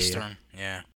you, Eastern,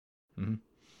 yeah.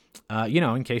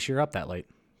 Mm-hmm. In case you're up that late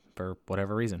for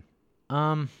whatever reason.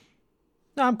 No,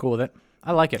 I'm cool with it.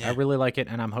 I like it. Yeah. I really like it,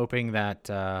 and I'm hoping that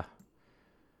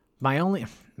my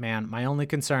only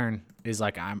concern is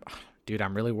I'm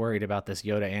really worried about this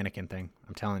Yoda Anakin thing.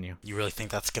 I'm telling you. You really think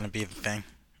that's gonna be the thing?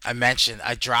 I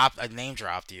name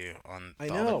dropped you on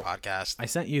the other podcast. I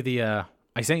sent you the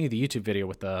YouTube video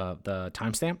with the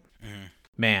timestamp. Mm-hmm.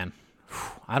 Man,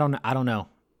 I don't know.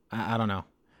 I don't know.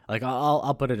 Like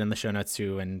I'll put it in the show notes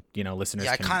too, and listeners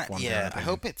can form their own opinion. I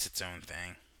hope it's its own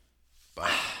thing. But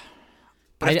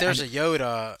if there's a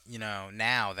Yoda,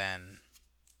 now, then...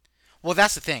 Well,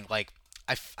 that's the thing. Like,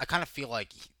 I kind of feel like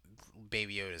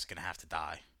Baby Yoda is going to have to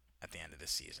die at the end of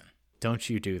this season. Don't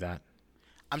you do that.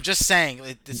 I'm just saying,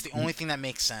 it's the only thing that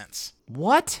makes sense.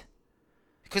 What?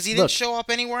 Because he didn't show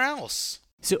up anywhere else.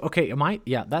 So, okay,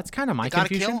 that's kind of my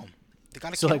confusion. They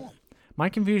gotta kill him. My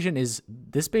confusion is,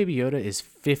 this Baby Yoda is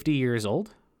 50 years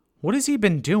old? What has he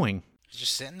been doing He's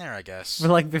just sitting there, I guess, for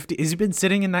like 50? Has he been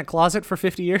sitting in that closet for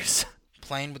 50 years?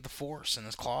 playing with the Force in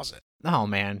his closet. Oh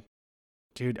man,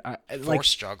 dude,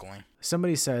 Force juggling.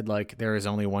 somebody said like there is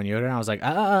only one Yoda, and I was like,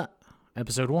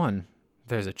 episode 1,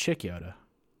 there's a chick Yoda.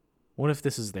 What if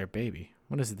this is their baby?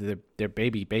 What is their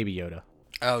baby Yoda?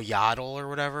 Oh, Yaddle or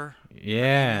whatever.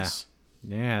 Yeah,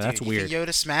 Dude, that's weird. Think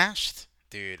Yoda smashed?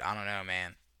 Dude, I don't know,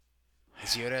 man.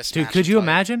 Is Yoda a Dude, smashing could you type?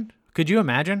 imagine? Could you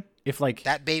imagine if like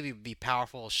That baby would be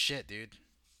powerful as shit, dude.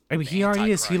 I mean, The he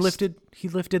already is. Antichrist. He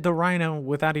lifted the rhino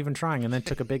without even trying, and then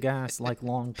took a big ass like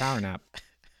long power nap.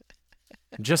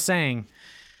 Just saying,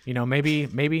 maybe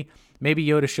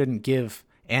Yoda shouldn't give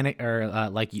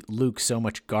like Luke so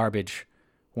much garbage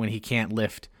when he can't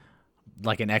lift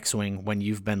like an X-wing when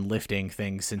you've been lifting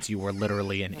things since you were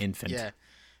literally an infant. Yeah,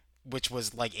 which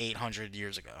was like 800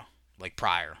 years ago, like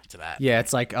prior to that. Yeah,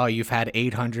 it's like, oh, you've had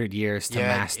 800 years to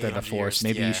master the 800 Force. years,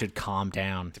 Maybe yeah. you should calm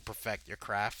down. To perfect your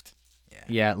craft. Yeah.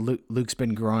 Yeah, Luke's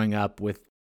been growing up with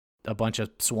a bunch of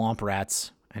swamp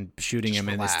rats and shooting Just him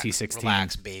relax, in his T-16.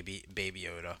 Relax, baby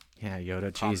Yoda. Yeah,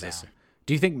 Yoda, Calm Jesus. down.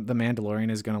 Do you think the Mandalorian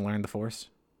is going to learn the Force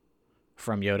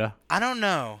from Yoda? I don't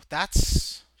know.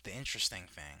 That's the interesting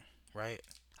thing, right?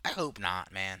 I hope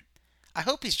not, man. I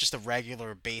hope he's just a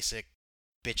regular, basic,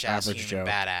 bitch-ass Average human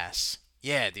Joe. badass.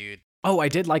 Yeah, dude. Oh, I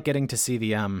did like getting to see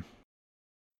the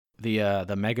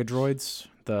mega droids,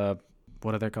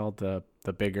 what are they called?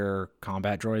 The bigger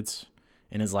combat droids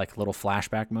in his like little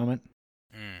flashback moment.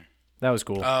 Mm. That was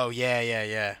cool. Oh,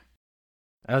 yeah.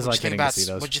 I was like getting to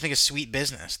see those. What'd you think of Sweet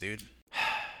Business, dude?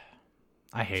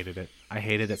 I hated it. I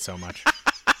hated it so much.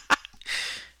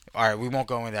 All right, we won't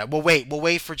go into that. We'll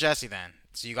wait for Jesse then,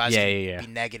 so you guys can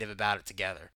be negative about it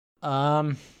together.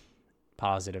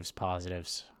 Positives.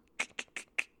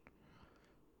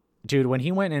 Dude, when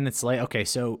he went in, it's like, okay,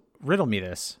 so riddle me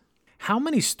this. How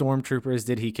many stormtroopers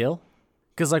did he kill?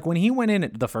 Because like when he went in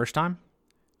the first time,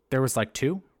 there was like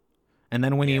 2. And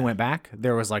then when he went back,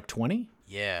 there was like 20.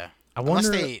 Yeah. I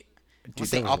wonder...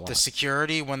 Unless they upped the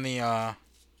security when the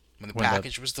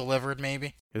package was delivered,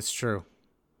 maybe. It's true.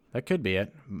 That could be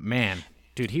it. Man,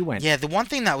 dude, he went... Yeah, the one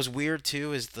thing that was weird,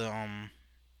 too, is the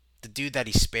dude that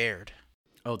he spared.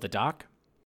 Oh, the doc?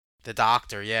 The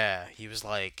doctor, yeah. He was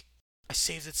like, I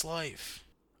saved its life.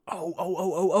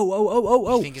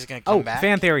 Oh. You think he's going to come back?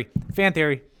 Fan theory.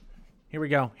 Here we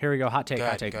go. Hot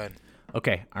take. Good.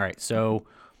 Okay, all right. So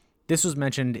this was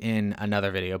mentioned in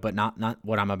another video, but not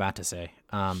what I'm about to say.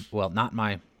 Not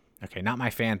my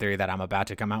fan theory that I'm about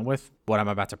to come out with, what I'm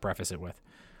about to preface it with.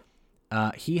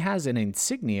 He has an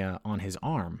insignia on his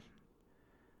arm,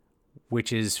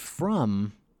 which is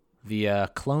from the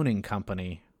cloning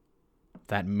company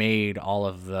that made all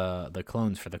of the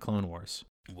clones for the Clone Wars.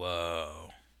 Whoa.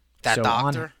 That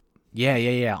doctor?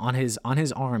 Yeah. On his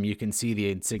arm, you can see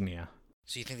the insignia.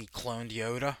 So you think he cloned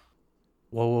Yoda?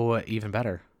 Whoa, even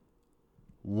better.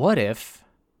 What if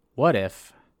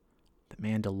the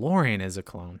Mandalorian is a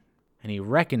clone and he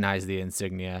recognized the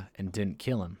insignia and didn't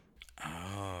kill him?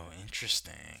 Oh,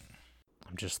 interesting.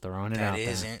 I'm just throwing it out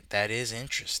there. That is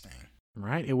interesting.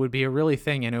 Right? It would be a really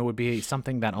thing, and it would be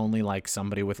something that only like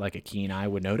somebody with like a keen eye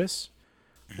would notice,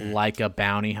 like a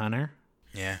bounty hunter.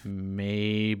 Yeah.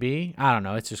 Maybe. I don't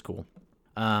know. It's just cool.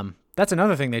 That's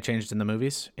another thing they changed in the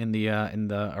movies in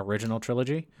the original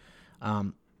trilogy.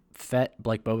 Boba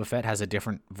Fett has a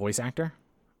different voice actor,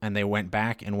 and they went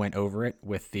back and went over it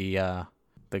with the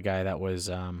guy that was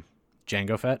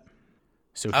Jango Fett.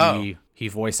 So he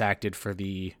voice acted for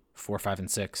the 4, 5,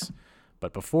 and 6,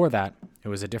 but before that it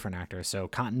was a different actor. So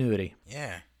continuity.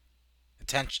 Yeah.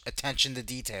 Attention to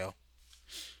detail.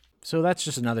 So that's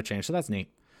just another change. So that's neat.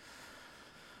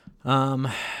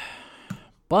 But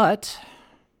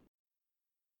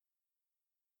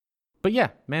yeah,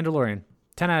 Mandalorian,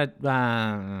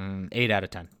 8 out of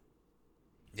 10.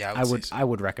 Yeah, I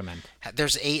would recommend.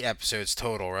 There's 8 episodes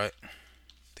total, right?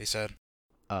 They said.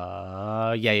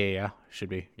 Yeah. Should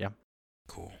be. Yeah.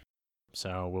 Cool.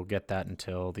 So we'll get that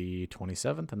until the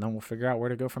 27th, and then we'll figure out where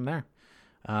to go from there.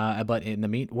 But in the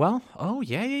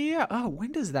yeah. Oh,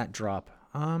 when does that drop?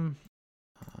 I'm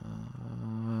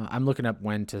looking up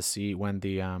when to see when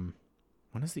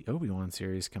does the Obi-Wan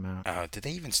series come out? Did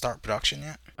they even start production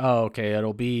yet? Oh, okay.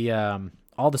 It'll be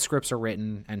all the scripts are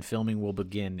written and filming will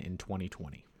begin in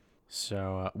 2020.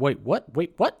 So wait, what?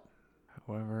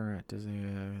 However, at Disney,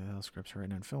 all scripts are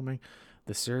written and filming.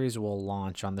 The series will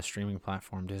launch on the streaming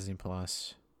platform Disney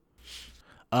Plus.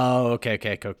 Oh, okay.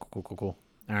 Cool.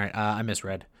 All right, I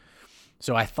misread.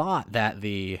 So I thought that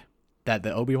the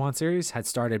Obi-Wan series had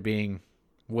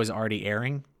was already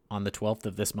airing on the 12th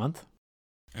of this month.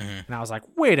 Mm-hmm. And I was like,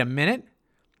 wait a minute.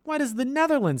 Why does the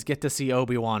Netherlands get to see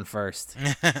Obi-Wan first?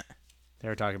 They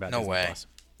were talking about No Disney way. Plus.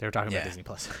 They were talking about Disney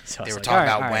Plus. So They were like, talking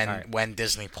all about right. when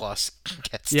Disney Plus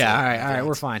gets. Yeah, to all right, we're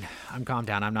Netherlands. fine. I'm calmed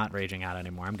down. I'm not raging out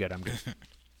anymore. I'm good.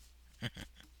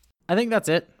 I think that's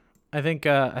it. I think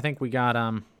we got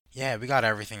Yeah, we got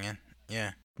everything in.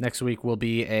 Yeah. next week will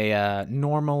be a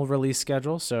normal release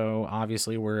schedule. So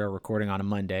obviously we're recording on a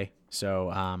Monday.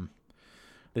 So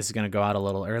this is gonna go out a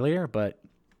little earlier, but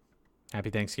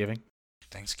happy Thanksgiving.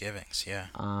 Thanksgivings, yeah.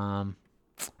 And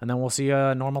then we'll see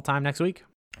you normal time next week.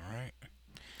 All right.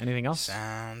 Anything else?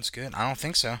 Sounds good. I don't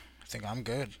think so. I think I'm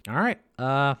good. All right.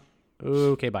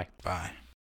 Okay, bye. Bye.